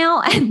right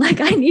now. And like,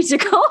 I need to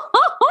go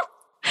home,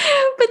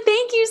 but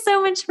thank you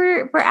so much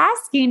for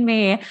asking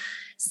me.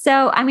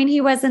 So,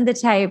 he wasn't the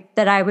type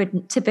that I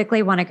would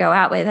typically want to go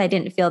out with. I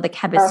didn't feel the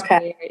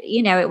chemistry,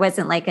 it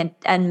wasn't like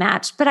a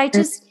match, but I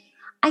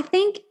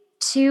think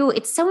too,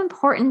 it's so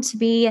important to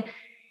be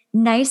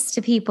nice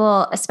to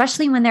people,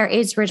 especially when there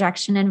is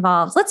rejection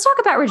involved. Let's talk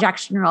about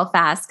rejection real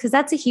fast because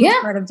that's a huge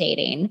part of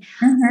dating.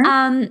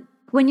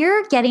 When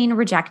you're getting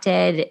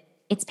rejected,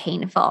 it's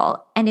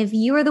painful. And if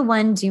you are the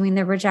one doing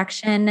the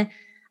rejection,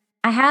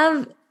 I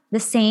have the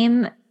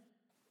same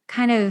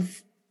kind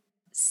of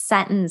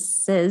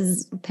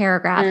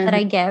paragraph that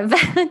I give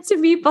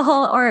to people,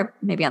 or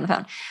maybe on the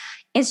phone.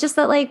 It's just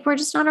that like,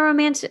 there's not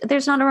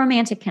a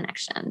romantic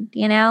connection,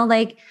 you know,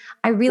 like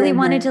I really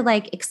wanted to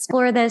like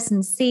explore this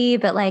and see,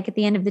 but like at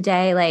the end of the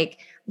day, like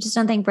I just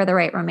don't think we're the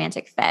right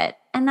romantic fit.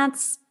 And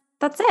that's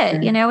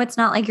it. You know, it's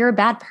not like you're a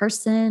bad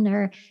person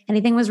or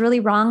anything was really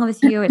wrong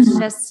with you.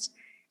 It's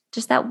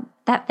just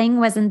that thing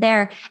wasn't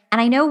there. And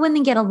I know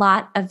women get a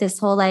lot of this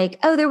whole like,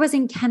 oh, there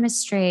wasn't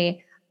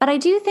chemistry. But I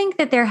do think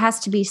that there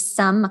has to be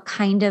some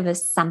kind of a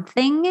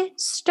something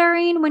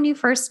stirring when you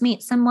first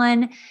meet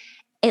someone,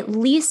 at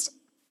least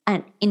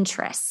an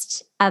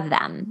interest of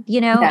them, you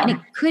know, and it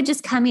could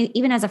just come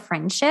even as a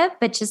friendship,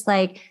 but just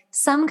like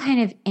some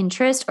kind of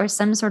interest or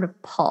some sort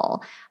of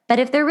pull. But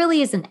if there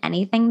really isn't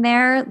anything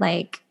there,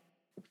 like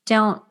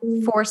don't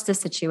force the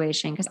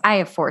situation, because I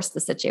have forced the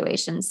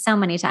situation so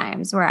many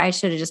times where I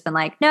should have just been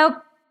like, nope,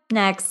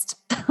 next.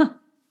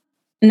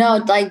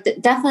 No, like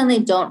definitely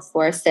don't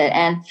force it.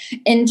 And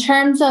in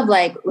terms of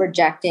like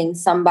rejecting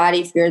somebody,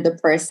 if you're the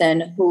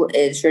person who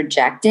is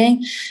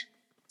rejecting,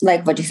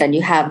 like what you said,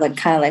 you have like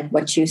kind of like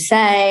what you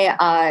say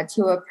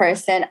to a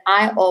person.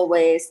 I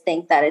always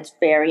think that it's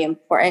very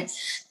important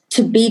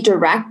to be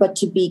direct, but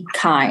to be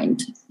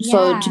kind. Yeah.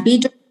 So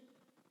to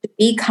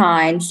be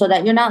kind so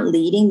that you're not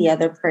leading the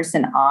other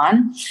person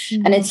on.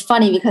 And it's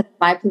funny because in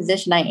my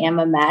position, I am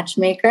a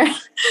matchmaker.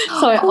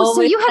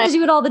 So you have to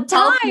do it all the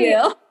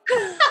time.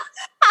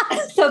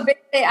 So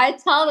basically I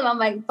tell them, I'm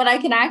like, but I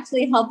can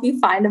actually help you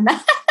find a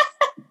match.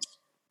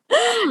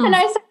 And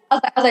I was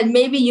like,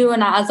 maybe you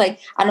and I was like,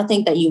 I don't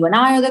think that you and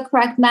I are the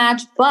correct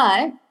match,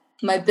 but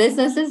my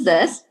business is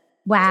this.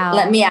 Wow.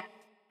 Let me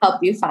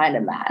help you find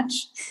a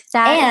match.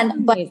 That's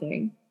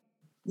amazing.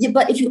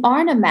 But if you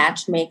aren't a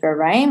matchmaker,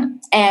 right?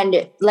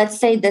 And let's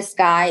say this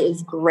guy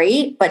is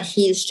great, but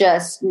he's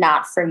just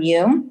not for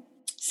you.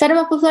 Set him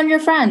up with one of your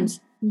friends.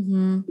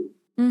 Do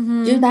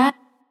that.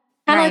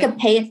 Kind of like a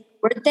pay it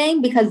forward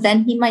thing, because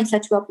then he might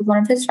set you up with one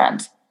of his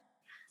friends.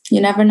 You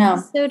never know.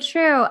 That's so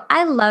true.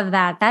 I love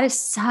that. That is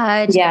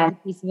such a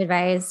piece of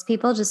advice.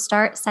 People just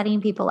start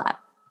setting people up.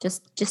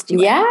 Just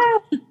do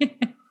it.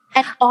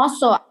 And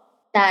also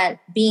that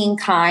being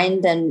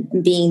kind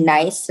and being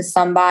nice to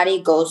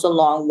somebody goes a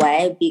long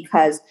way,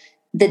 because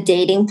the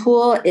dating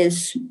pool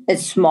is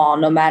small.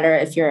 No matter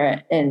if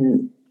you're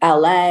in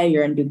LA,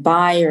 you're in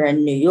Dubai, you're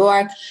in New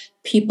York,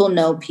 people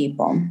know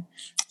people.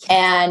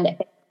 And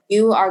if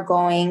you are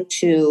going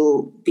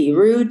to be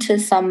rude to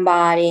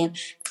somebody,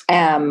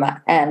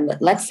 and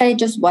let's say it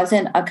just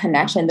wasn't a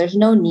connection, there's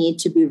no need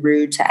to be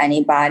rude to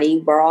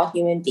anybody. We're all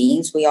human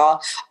beings. We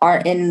all are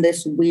in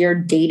this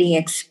weird dating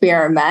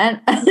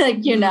experiment,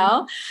 like, you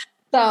know?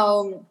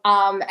 So,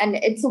 and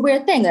it's a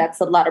weird thing.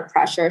 That's a lot of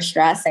pressure,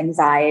 stress,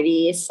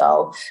 anxiety.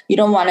 So you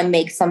don't want to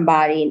make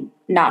somebody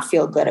not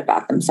feel good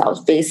about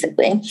themselves,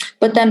 basically.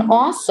 But then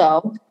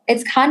also,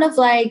 it's kind of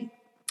like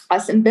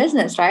us in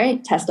business,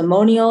 right?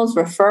 Testimonials,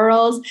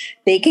 referrals,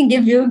 they can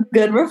give you a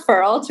good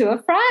referral to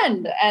a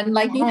friend. And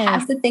like, you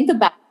have to think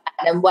about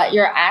that, and what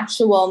your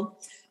actual,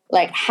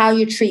 like how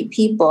you treat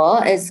people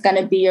is going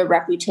to be your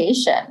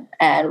reputation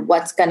and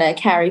what's going to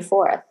carry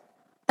forth.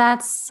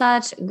 That's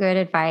such good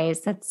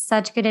advice.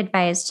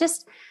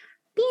 Just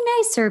be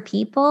nicer,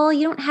 people.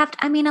 You don't have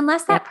to,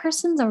 unless that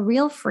person's a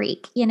real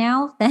freak, you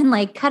know, then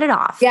like cut it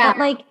off. Yeah. But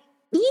like,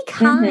 be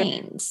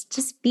kind.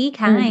 Just be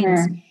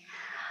kind.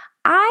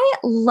 I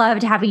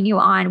loved having you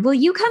on. Will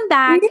you come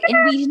back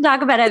and we can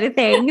talk about other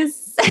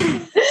things?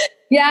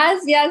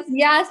 Yes.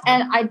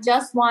 And I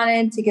just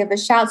wanted to give a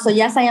shout. So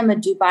yes, I am a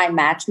Dubai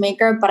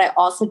matchmaker, but I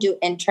also do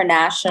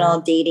international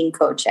dating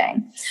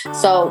coaching.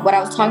 So what I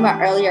was talking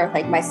about earlier,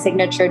 like my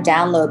signature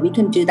download, we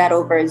can do that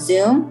over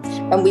Zoom,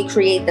 and we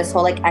create this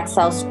whole like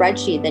Excel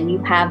spreadsheet. Then you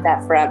have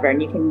that forever,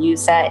 and you can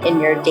use that in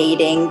your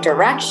dating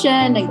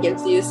direction, and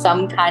gives you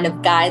some kind of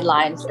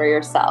guidelines for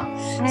yourself.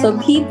 So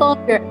people,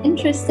 if you're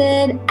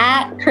interested,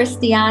 at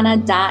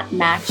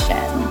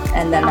Christiana.Maction,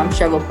 and then I'm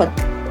sure we'll put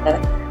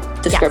the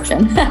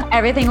description. Yes.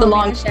 Everything will be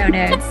in the show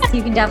notes.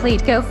 You can definitely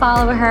go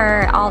follow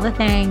her. All the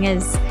thing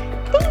is.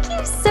 Thank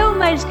you so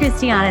much,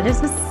 Christiana.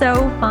 This was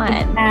so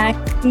fun. Thank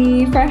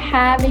you for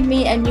having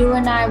me, and you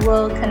and I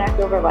will connect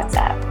over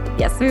WhatsApp.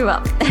 Yes, we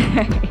will.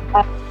 Okay,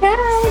 bye.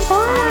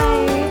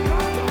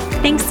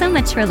 Thanks so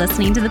much for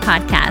listening to the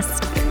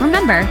podcast.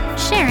 Remember,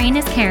 sharing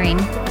is caring.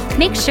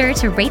 Make sure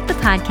to rate the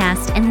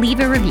podcast and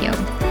leave a review.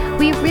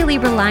 We really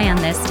rely on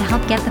this to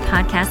help get the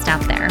podcast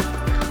out there.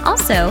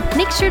 Also,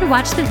 make sure to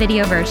watch the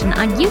video version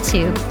on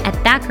YouTube at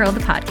That Girl the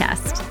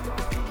Podcast.